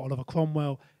writes about Oliver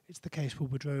Cromwell. It's the case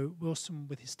with Woodrow Wilson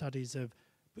with his studies of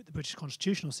the British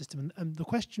constitutional system. And the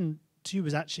question to you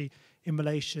was actually in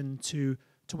relation to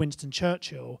Winston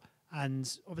Churchill.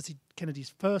 And obviously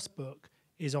Kennedy's first book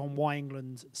is on why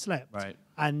England slept. Right.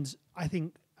 And I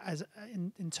think as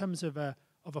in terms of a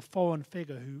foreign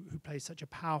figure who plays such a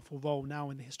powerful role now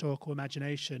in the historical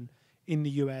imagination in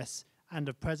the US and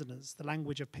of presidents, the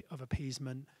language of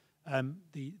appeasement, the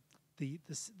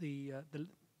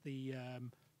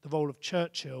role of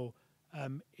Churchill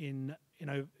in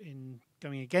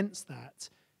going against that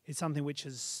is something which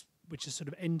has sort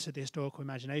of entered the historical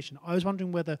imagination. I was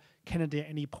wondering whether Kennedy at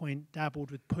any point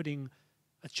dabbled with putting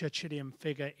a Churchillian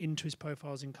figure into his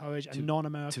profiles in Courage, a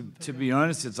non-American figure? To be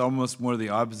honest, it's almost more the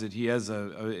opposite. He has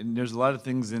and there's a lot of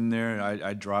things in there.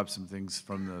 I dropped some things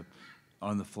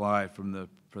on the fly for the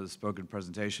spoken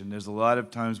presentation. There's a lot of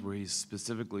times where he's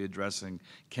specifically addressing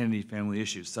Kennedy family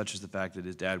issues, such as the fact that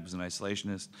his dad was an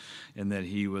isolationist and that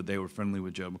they were friendly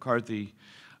with Joe McCarthy.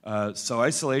 So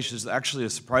isolationists, actually a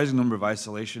surprising number of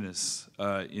isolationists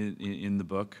in the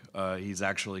book. He's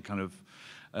actually kind of,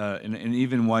 and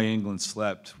even Why England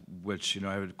Slept, which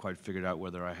I haven't quite figured out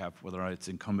whether it's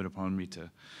incumbent upon me to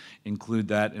include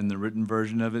that in the written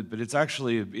version of it. But it's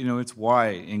actually, it's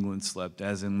why England slept,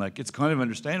 as in like it's kind of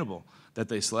understandable that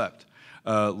they slept,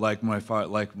 like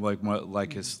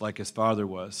his father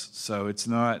was. So it's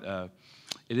not,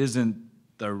 it isn't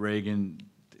the Reagan,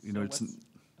 it's.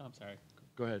 I'm sorry.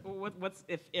 Go ahead. What's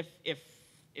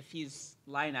if he's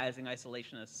lionizing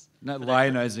isolationists? Not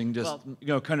lionizing, just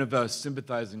kind of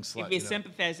sympathizing. If he's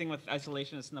sympathizing with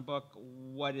isolationists in the book,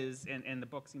 what is and the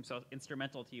book seems so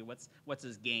instrumental to you? What's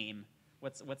his game?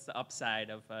 What's the upside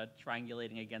of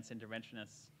triangulating against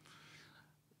interventionists?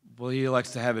 Well, he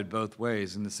likes to have it both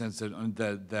ways, in the sense that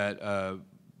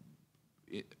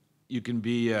you can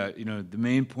be the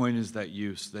main point is that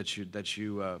you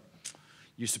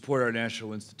support our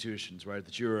national institutions, right?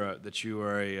 That you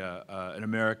are an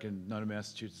American, not a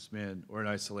Massachusetts man or an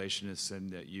isolationist,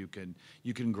 and that you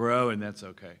can grow, and that's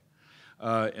okay.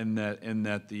 And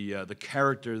that the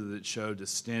character that it showed to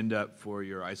stand up for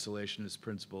your isolationist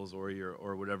principles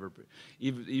or whatever,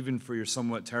 even for your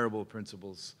somewhat terrible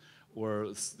principles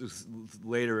or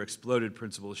later exploded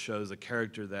principles, shows a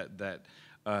character that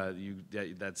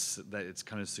it's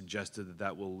kind of suggested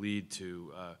that will lead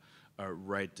to.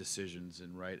 Right decisions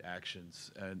and right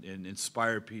actions, and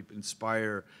inspire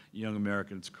young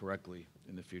Americans correctly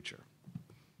in the future.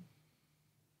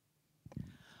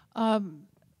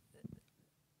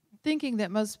 Thinking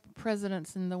that most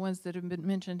presidents and the ones that have been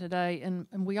mentioned today, and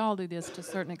we all do this to a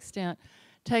certain extent,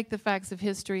 take the facts of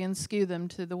history and skew them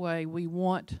to the way we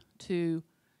want to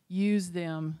use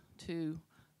them to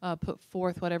put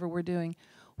forth whatever we're doing.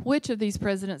 Which of these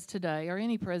presidents today, or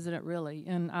any president really,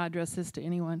 and I address this to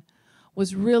anyone,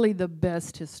 was really the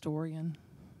best historian?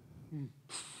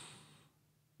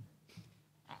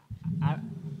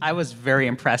 I was very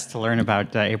impressed to learn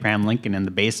about Abraham Lincoln in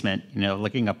the basement,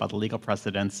 looking up all the legal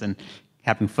precedents and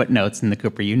having footnotes in the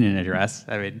Cooper Union Address.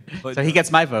 I mean, so he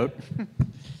gets my vote.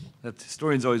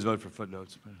 Historians always vote for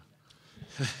footnotes.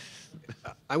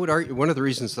 I would argue one of the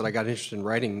reasons that I got interested in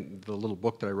writing the little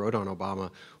book that I wrote on Obama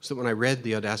was that when I read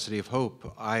The Audacity of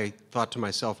Hope, I thought to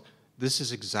myself, this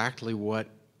is exactly what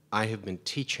I have been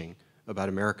teaching about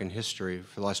American history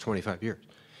for the last 25 years.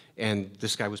 And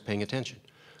this guy was paying attention.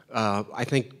 I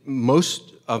think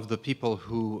most of the people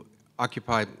who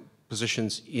occupy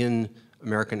positions in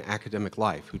American academic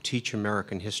life, who teach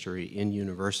American history in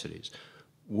universities,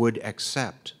 would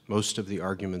accept most of the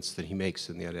arguments that he makes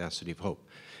in The Audacity of Hope.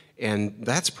 And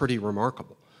that's pretty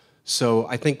remarkable. So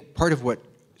I think part of what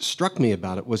struck me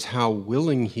about it was how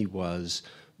willing he was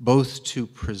both to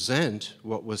present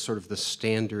what was sort of the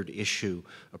standard issue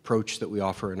approach that we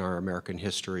offer in our American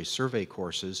history survey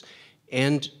courses,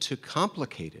 and to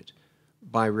complicate it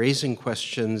by raising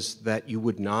questions that you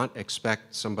would not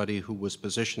expect somebody who was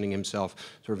positioning himself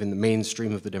sort of in the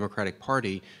mainstream of the Democratic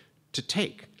Party to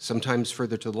take, sometimes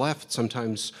further to the left,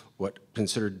 sometimes what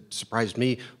surprised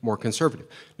me, more conservative.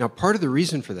 Now, part of the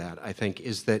reason for that, I think,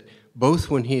 is that both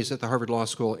when he's at the Harvard Law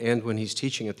School and when he's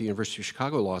teaching at the University of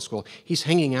Chicago Law School, he's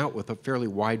hanging out with a fairly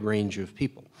wide range of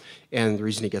people. And the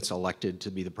reason he gets elected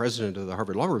to be the president of the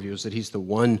Harvard Law Review is that he's the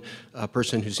one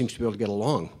person who seems to be able to get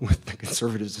along with the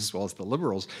conservatives as well as the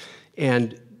liberals.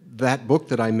 And that book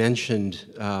that I mentioned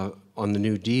on the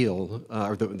New Deal,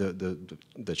 or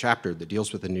the chapter that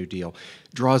deals with the New Deal,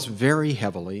 draws very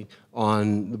heavily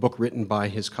on the book written by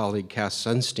his colleague Cass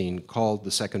Sunstein called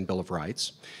The Second Bill of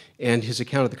Rights. And his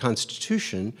account of the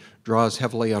Constitution draws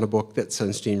heavily on a book that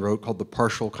Sunstein wrote called The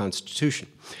Partial Constitution.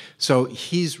 So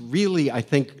he's really, I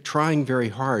think, trying very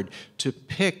hard to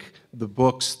pick the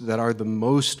books that are the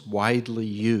most widely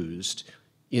used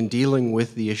in dealing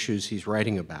with the issues he's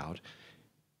writing about,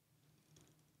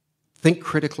 think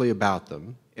critically about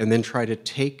them, and then try to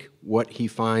take what he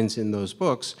finds in those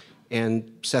books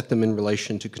and set them in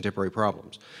relation to contemporary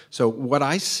problems. So what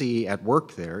I see at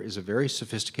work there is a very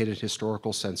sophisticated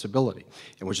historical sensibility,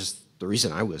 and which is the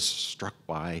reason I was struck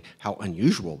by how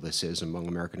unusual this is among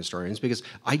American historians, because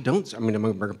among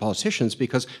American politicians,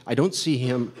 because I don't see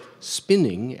him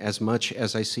spinning as much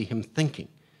as I see him thinking,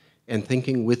 and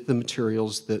thinking with the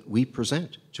materials that we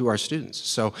present to our students.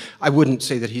 So I wouldn't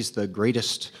say that he's the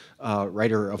greatest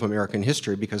writer of American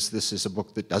history, because this is a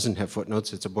book that doesn't have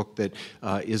footnotes. It's a book that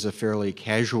is a fairly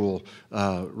casual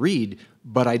read,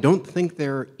 but I don't think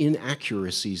there are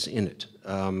inaccuracies in it.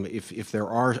 If there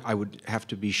are, I would have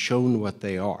to be shown what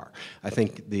they are. I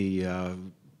think the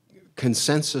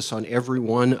consensus on every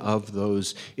one of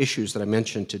those issues that I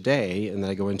mentioned today, and that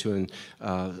I go into in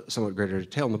somewhat greater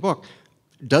detail in the book,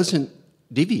 doesn't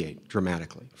deviate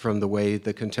dramatically from the way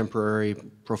the contemporary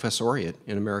professoriate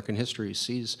in American history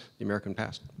sees the American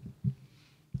past.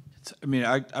 I mean,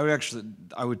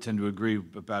 I would tend to agree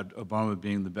about Obama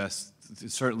being the best.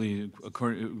 Certainly,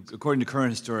 according to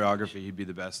current historiography, he'd be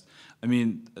the best. I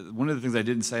mean, one of the things I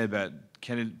didn't say about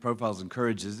candidate profiles in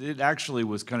Courage is it actually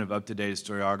was kind of up-to-date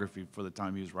historiography for the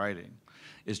time he was writing.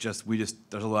 It's just,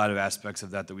 there's a lot of aspects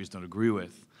of that that we just don't agree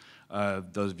with.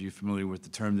 Those of you familiar with the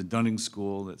term, the Dunning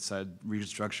School, that said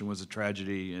Reconstruction was a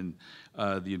tragedy and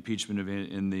the impeachment of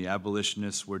the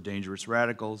abolitionists were dangerous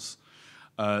radicals.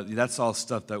 That's all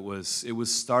stuff that was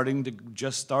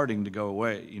just starting to go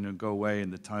away, go away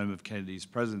in the time of Kennedy's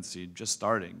presidency, just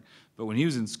starting. But when he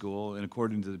was in school, and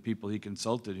according to the people he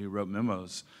consulted who wrote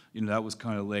memos, that was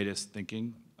kind of latest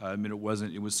thinking. I mean, it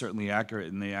was certainly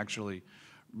accurate, and it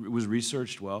was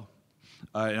researched well.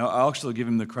 And I'll actually give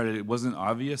him the credit. It wasn't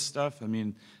obvious stuff. I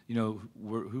mean,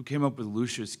 who came up with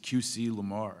Lucius Q.C.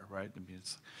 Lamar, right?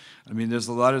 I mean, there's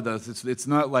a lot of those. It's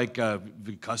not like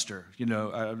Custer,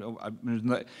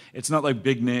 it's not like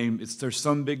big name. There's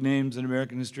some big names in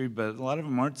American history, but a lot of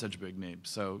them aren't such big names.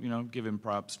 So, give him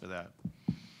props for that.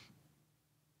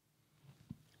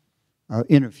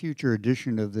 In a future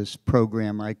edition of this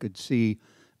program, I could see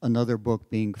another book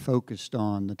being focused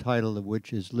on, the title of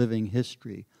which is Living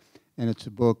History. And it's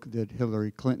a book that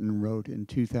Hillary Clinton wrote in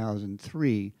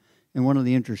 2003. And one of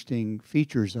the interesting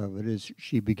features of it is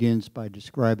she begins by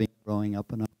describing growing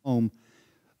up in a home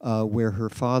where her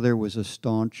father was a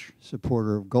staunch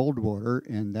supporter of Goldwater,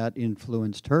 and that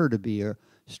influenced her to be a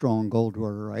strong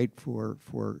Goldwaterite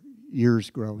for years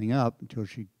growing up, until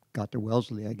she got to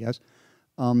Wellesley, I guess.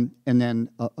 And then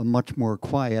a much more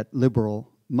quiet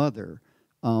liberal mother.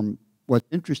 What's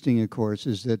interesting, of course,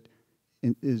 is that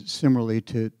similarly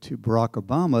to Barack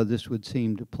Obama, this would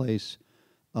seem to place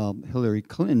Hillary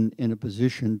Clinton in a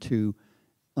position to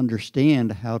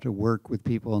understand how to work with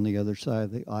people on the other side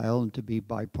of the aisle and to be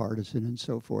bipartisan and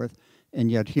so forth.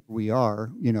 And yet here we are,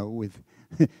 with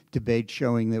debate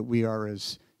showing that we are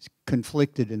as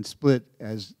conflicted and split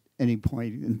as any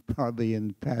point probably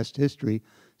in past history.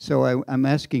 So I'm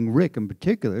asking Rick in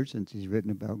particular, since he's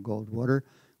written about Goldwater,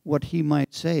 what he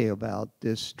might say about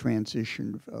this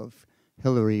transition of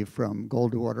Hillary from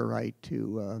Goldwaterite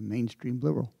to mainstream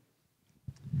liberal.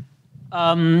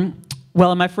 Well,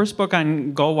 in my first book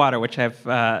on Goldwater, which I've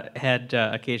had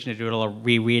occasion to do a little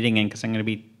rereading in because I'm going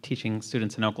to be teaching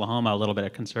students in Oklahoma a little bit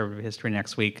of conservative history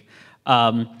next week,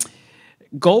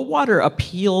 Goldwater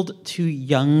appealed to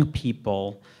young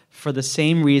people for the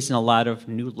same reason a lot of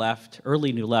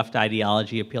early New Left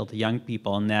ideology appealed to young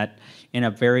people, in that in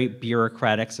a very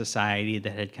bureaucratic society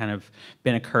that had kind of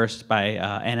been accursed by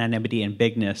anonymity and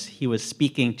bigness, he was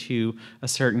speaking to a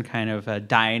certain kind of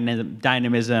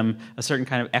dynamism, a certain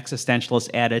kind of existentialist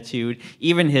attitude,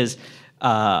 even his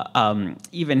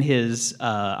hardline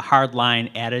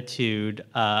attitude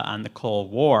on the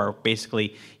Cold War.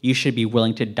 Basically, you should be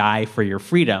willing to die for your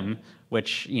freedom,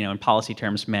 which, in policy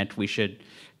terms meant we should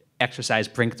exercise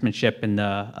brinksmanship in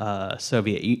the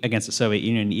against the Soviet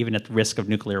Union, even at the risk of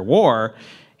nuclear war,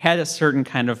 had a certain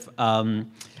kind of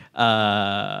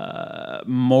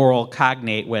moral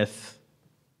cognate with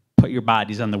put your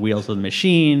bodies on the wheels of the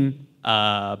machine,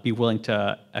 be willing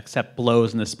to accept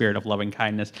blows in the spirit of loving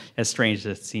kindness, as strange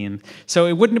as it seems. So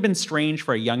it wouldn't have been strange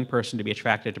for a young person to be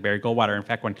attracted to Barry Goldwater. In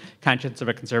fact, when Conscience of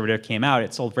a Conservative came out,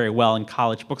 it sold very well in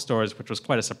college bookstores, which was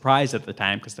quite a surprise at the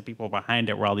time, because the people behind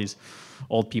it were all these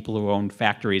old people who owned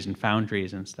factories and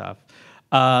foundries and stuff.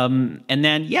 And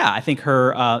then, yeah, I think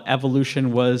her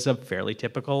evolution was fairly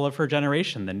typical of her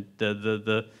generation.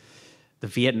 The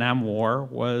Vietnam War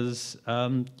was,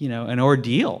 an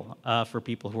ordeal for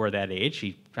people who were that age.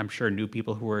 She, I'm sure, knew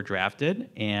people who were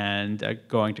drafted and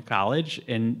going to college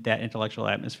in that intellectual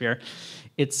atmosphere.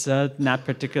 It's not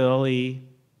particularly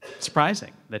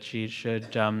surprising that she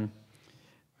should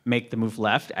make the move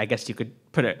left. I guess you could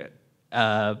put it,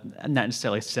 not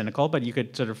necessarily cynical, but you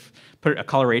could sort of put a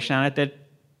coloration on it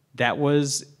that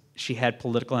was, she had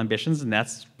political ambitions, and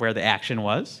that's where the action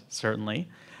was, certainly.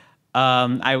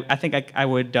 I think I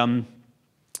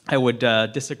would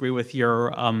disagree with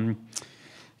your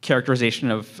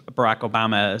characterization of Barack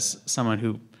Obama as someone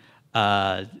who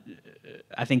I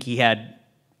think he had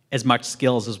as much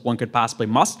skills as one could possibly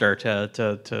muster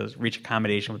to reach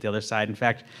accommodation with the other side. In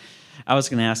fact, I was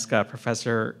going to ask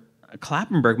Professor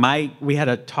Klappenberg. We had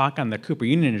a talk on the Cooper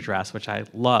Union Address, which I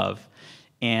love.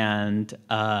 And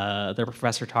the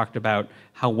professor talked about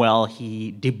how well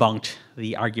he debunked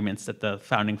the arguments that the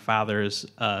founding fathers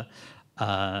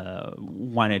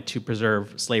wanted to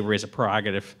preserve slavery as a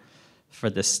prerogative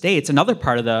for the states. Another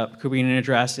part of the Cooper Union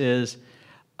Address is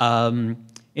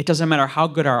it doesn't matter how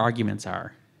good our arguments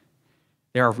are.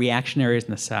 There are reactionaries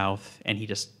in the South, and he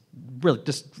just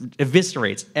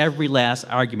eviscerates every last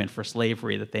argument for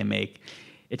slavery that they make.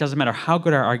 It doesn't matter how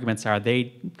good our arguments are.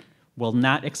 They will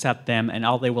not accept them, and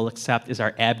all they will accept is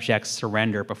our abject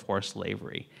surrender before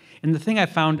slavery. And the thing I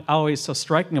found always so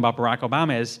striking about Barack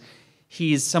Obama is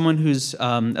he's someone who's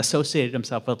associated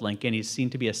himself with Lincoln. He's seen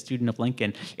to be a student of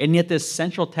Lincoln. And yet this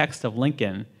central text of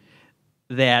Lincoln,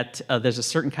 that there's a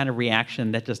certain kind of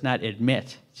reaction that does not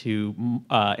admit to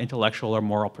intellectual or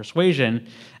moral persuasion,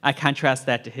 I contrast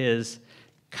that to his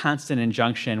constant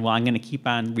injunction, well, I'm going to keep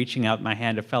on reaching out my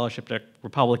hand of fellowship to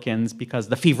Republicans because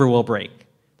the fever will break.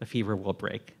 The fever will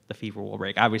break. The fever will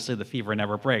break. Obviously, the fever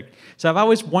never breaks. So I've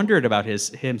always wondered about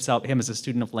him as a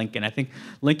student of Lincoln. I think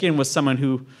Lincoln was someone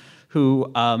who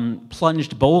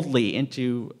plunged boldly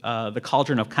into the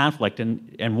cauldron of conflict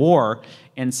and war,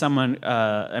 and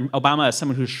Obama is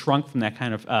someone who shrunk from that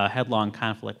kind of headlong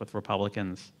conflict with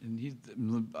Republicans.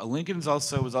 And Lincoln was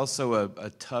also a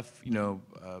tough,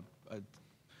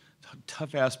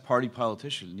 tough-ass party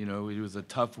politician. He was a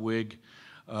tough Whig.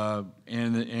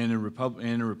 And a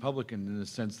Republican in the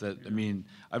sense that,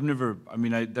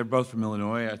 they're both from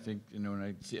Illinois. I think, and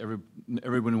I see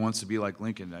everyone who wants to be like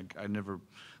Lincoln. I never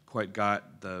quite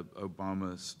got the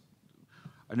Obamas.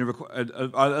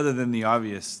 Other than the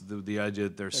obvious, the idea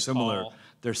that they're similar.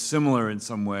 They're similar in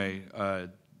some way.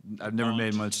 I've never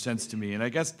made much sense to me. And I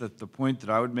guess that the point that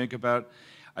I would make about,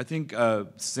 I think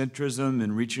centrism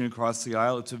and reaching across the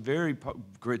aisle, it's a very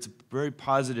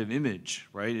positive image,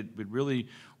 right? It really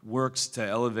works to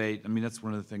elevate. That's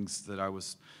one of the things that I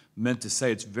was meant to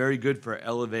say. It's very good for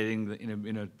elevating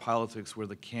in a politics where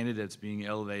the candidate's being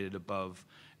elevated above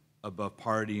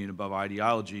party and above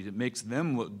ideology. It makes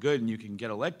them look good, and you can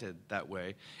get elected that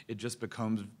way. It just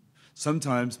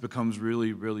sometimes becomes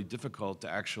really, really difficult to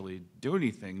actually do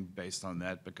anything based on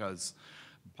that because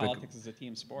politics is a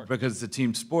team sport. Because it's a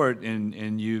team sport,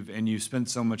 and you've spent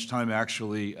so much time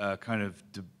actually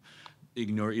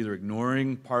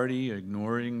ignoring party,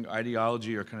 ignoring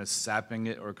ideology, or kind of sapping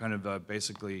it, or kind of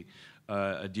basically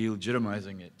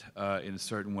delegitimizing it in a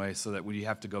certain way, so that when you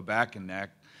have to go back and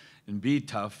act and be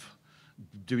tough,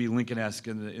 to be Lincoln-esque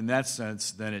in that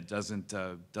sense, then it doesn't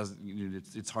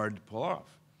it's hard to pull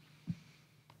off.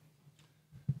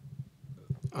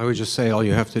 I would just say all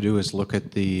you have to do is look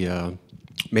at the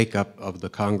makeup of the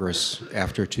Congress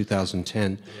after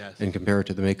 2010 Yes. and compare it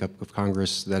to the makeup of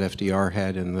Congress that FDR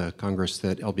had and the Congress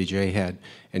that LBJ had,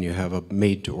 and you have a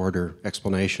made-to-order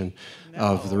explanation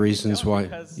of the reasons why.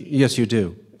 Yes, you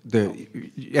do.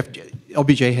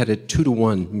 LBJ had a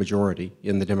 2-to-1 majority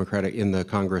in the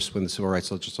Congress when the civil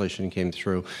rights legislation came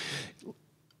through.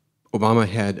 Obama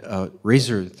had a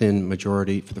razor-thin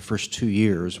majority for the first 2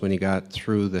 years when he got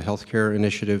through the health care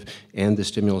initiative and the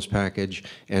stimulus package,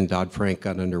 and Dodd-Frank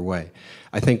got underway.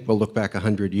 I think we'll look back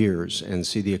 100 years and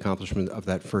see the accomplishment of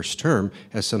that first term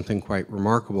as something quite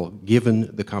remarkable, given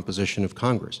the composition of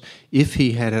Congress. If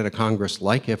he had had a Congress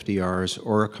like FDR's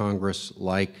or a Congress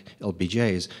like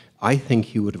LBJ's, I think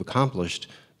he would have accomplished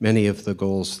many of the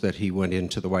goals that he went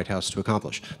into the White House to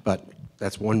accomplish. But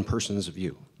that's one person's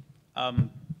view.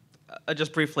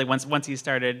 Just briefly, once he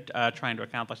started trying to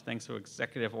accomplish things through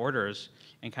executive orders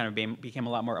and kind of became a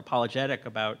lot more apologetic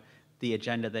about the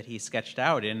agenda that he sketched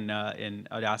out in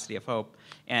Audacity of Hope,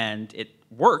 and it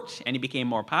worked, and he became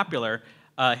more popular.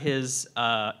 His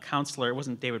counselor, it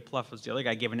wasn't David Plouffe, it was the other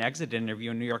guy, gave an exit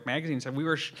interview in New York Magazine and said, we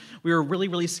were really,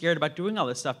 really scared about doing all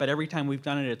this stuff, but every time we've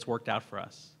done it, it's worked out for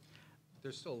us.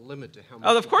 There's still a limit to how much.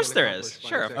 Oh, of course there is.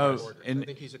 Sure. I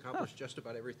think he's accomplished just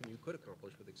about everything you could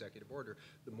accomplish with executive order.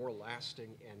 The more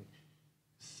lasting and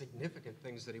significant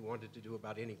things that he wanted to do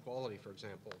about inequality, for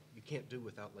example, you can't do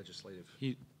without legislative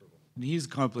approval. He's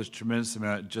accomplished a tremendous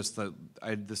amount. Just the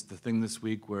thing this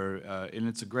week where, and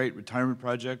it's a great retirement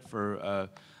project for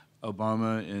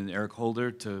Obama and Eric Holder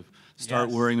to start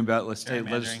worrying about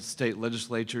state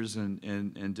legislatures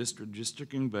and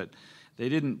districting, but they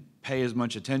didn't pay as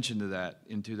much attention to that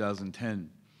in 2010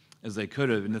 as they could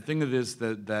have. And the thing of it is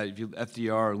that if you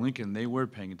FDR or Lincoln, they were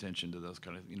paying attention to those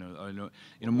kind of,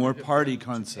 in a more party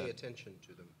concept. Pay attention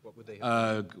to them. What would they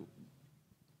have done?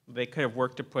 They could have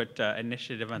worked to put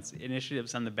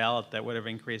initiatives on the ballot that would have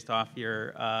increased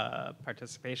off-year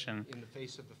participation. In the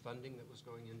face of the funding that was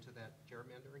going into that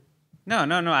gerrymandering? No.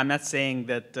 I'm not saying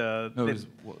that.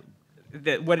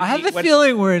 I have the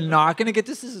feeling we're not going to get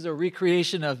this. This is a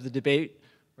recreation of the debate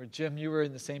where, Jim, you were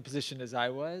in the same position as I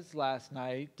was last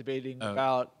night, debating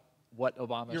about what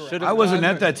Obama should have done. I wasn't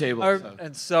at that table.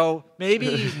 And so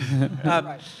maybe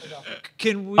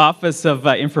can we... Office of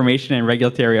Information and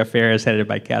Regulatory Affairs, headed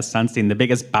by Cass Sunstein, the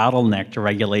biggest bottleneck to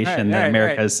regulation that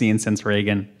America has seen since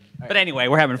Reagan. But anyway,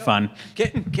 we're having fun.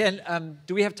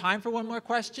 Do we have time for one more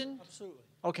question? Absolutely.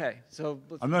 Okay, so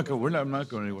I'm not going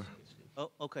anywhere.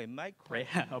 Oh, okay. My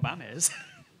Obama is.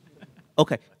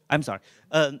 Okay, I'm sorry.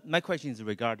 My question is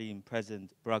regarding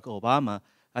President Barack Obama.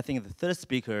 I think the third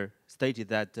speaker stated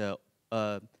that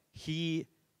he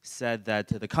said that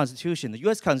the Constitution, the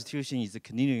U.S. Constitution, is a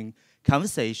continuing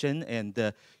conversation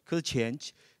and could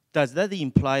change. Does that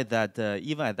imply that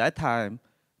even at that time,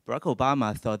 Barack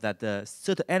Obama thought that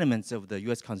certain elements of the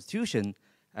U.S. Constitution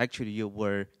actually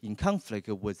were in conflict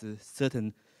with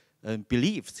certain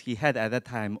beliefs he had at that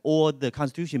time, or the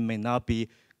Constitution may not be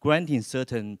granting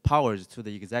certain powers to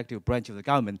the executive branch of the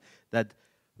government that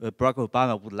Barack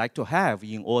Obama would like to have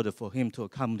in order for him to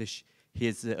accomplish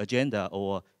his agenda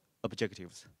or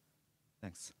objectives?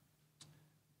 Thanks.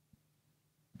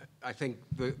 I think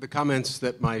the comments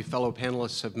that my fellow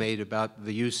panelists have made about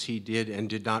the use he did and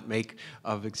did not make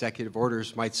of executive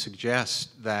orders might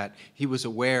suggest that he was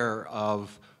aware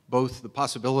of both the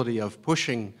possibility of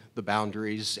pushing the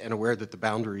boundaries and aware that the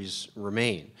boundaries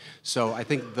remain. So I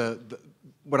think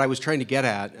what I was trying to get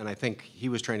at, and I think he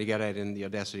was trying to get at in the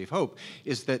Audacity of Hope,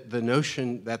 is that the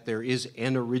notion that there is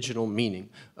an original meaning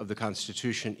of the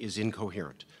Constitution is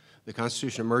incoherent. The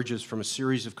Constitution emerges from a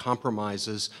series of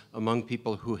compromises among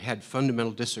people who had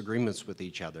fundamental disagreements with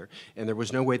each other, and there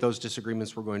was no way those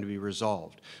disagreements were going to be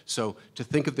resolved. So to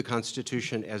think of the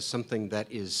Constitution as something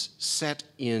that is set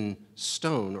in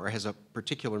stone or has a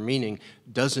particular meaning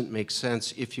doesn't make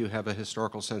sense if you have a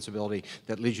historical sensibility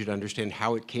that leads you to understand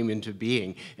how it came into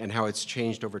being and how it's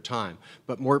changed over time.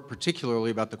 But more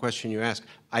particularly about the question you asked,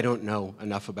 I don't know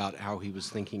enough about how he was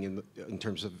thinking in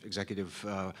terms of executive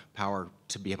power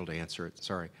to be able to answer it.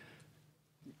 Sorry.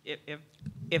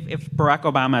 If Barack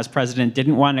Obama as president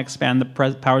didn't want to expand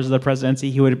the powers of the presidency,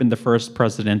 he would have been the first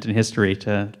president in history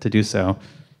to do so.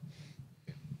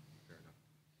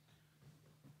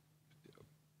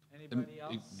 Anybody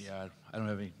else? Yeah, I don't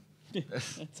have any.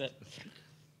 That's it.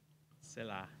 C'est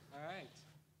là. All right.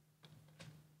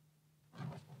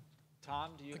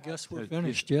 Tom, do you I have? guess we're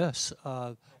finished, yes.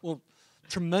 Well,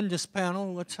 tremendous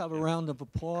panel. Let's have a round of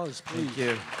applause, please. Thank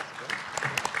you.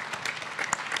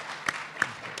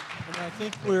 And I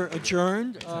think we're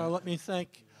adjourned. Let me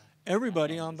thank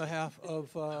everybody on behalf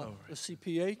of the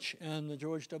CPH and the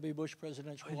George W. Bush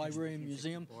Presidential Library and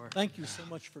Museum. Thank you so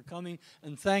much for coming,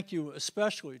 and thank you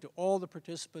especially to all the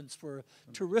participants for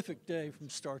a terrific day from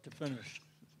start to finish.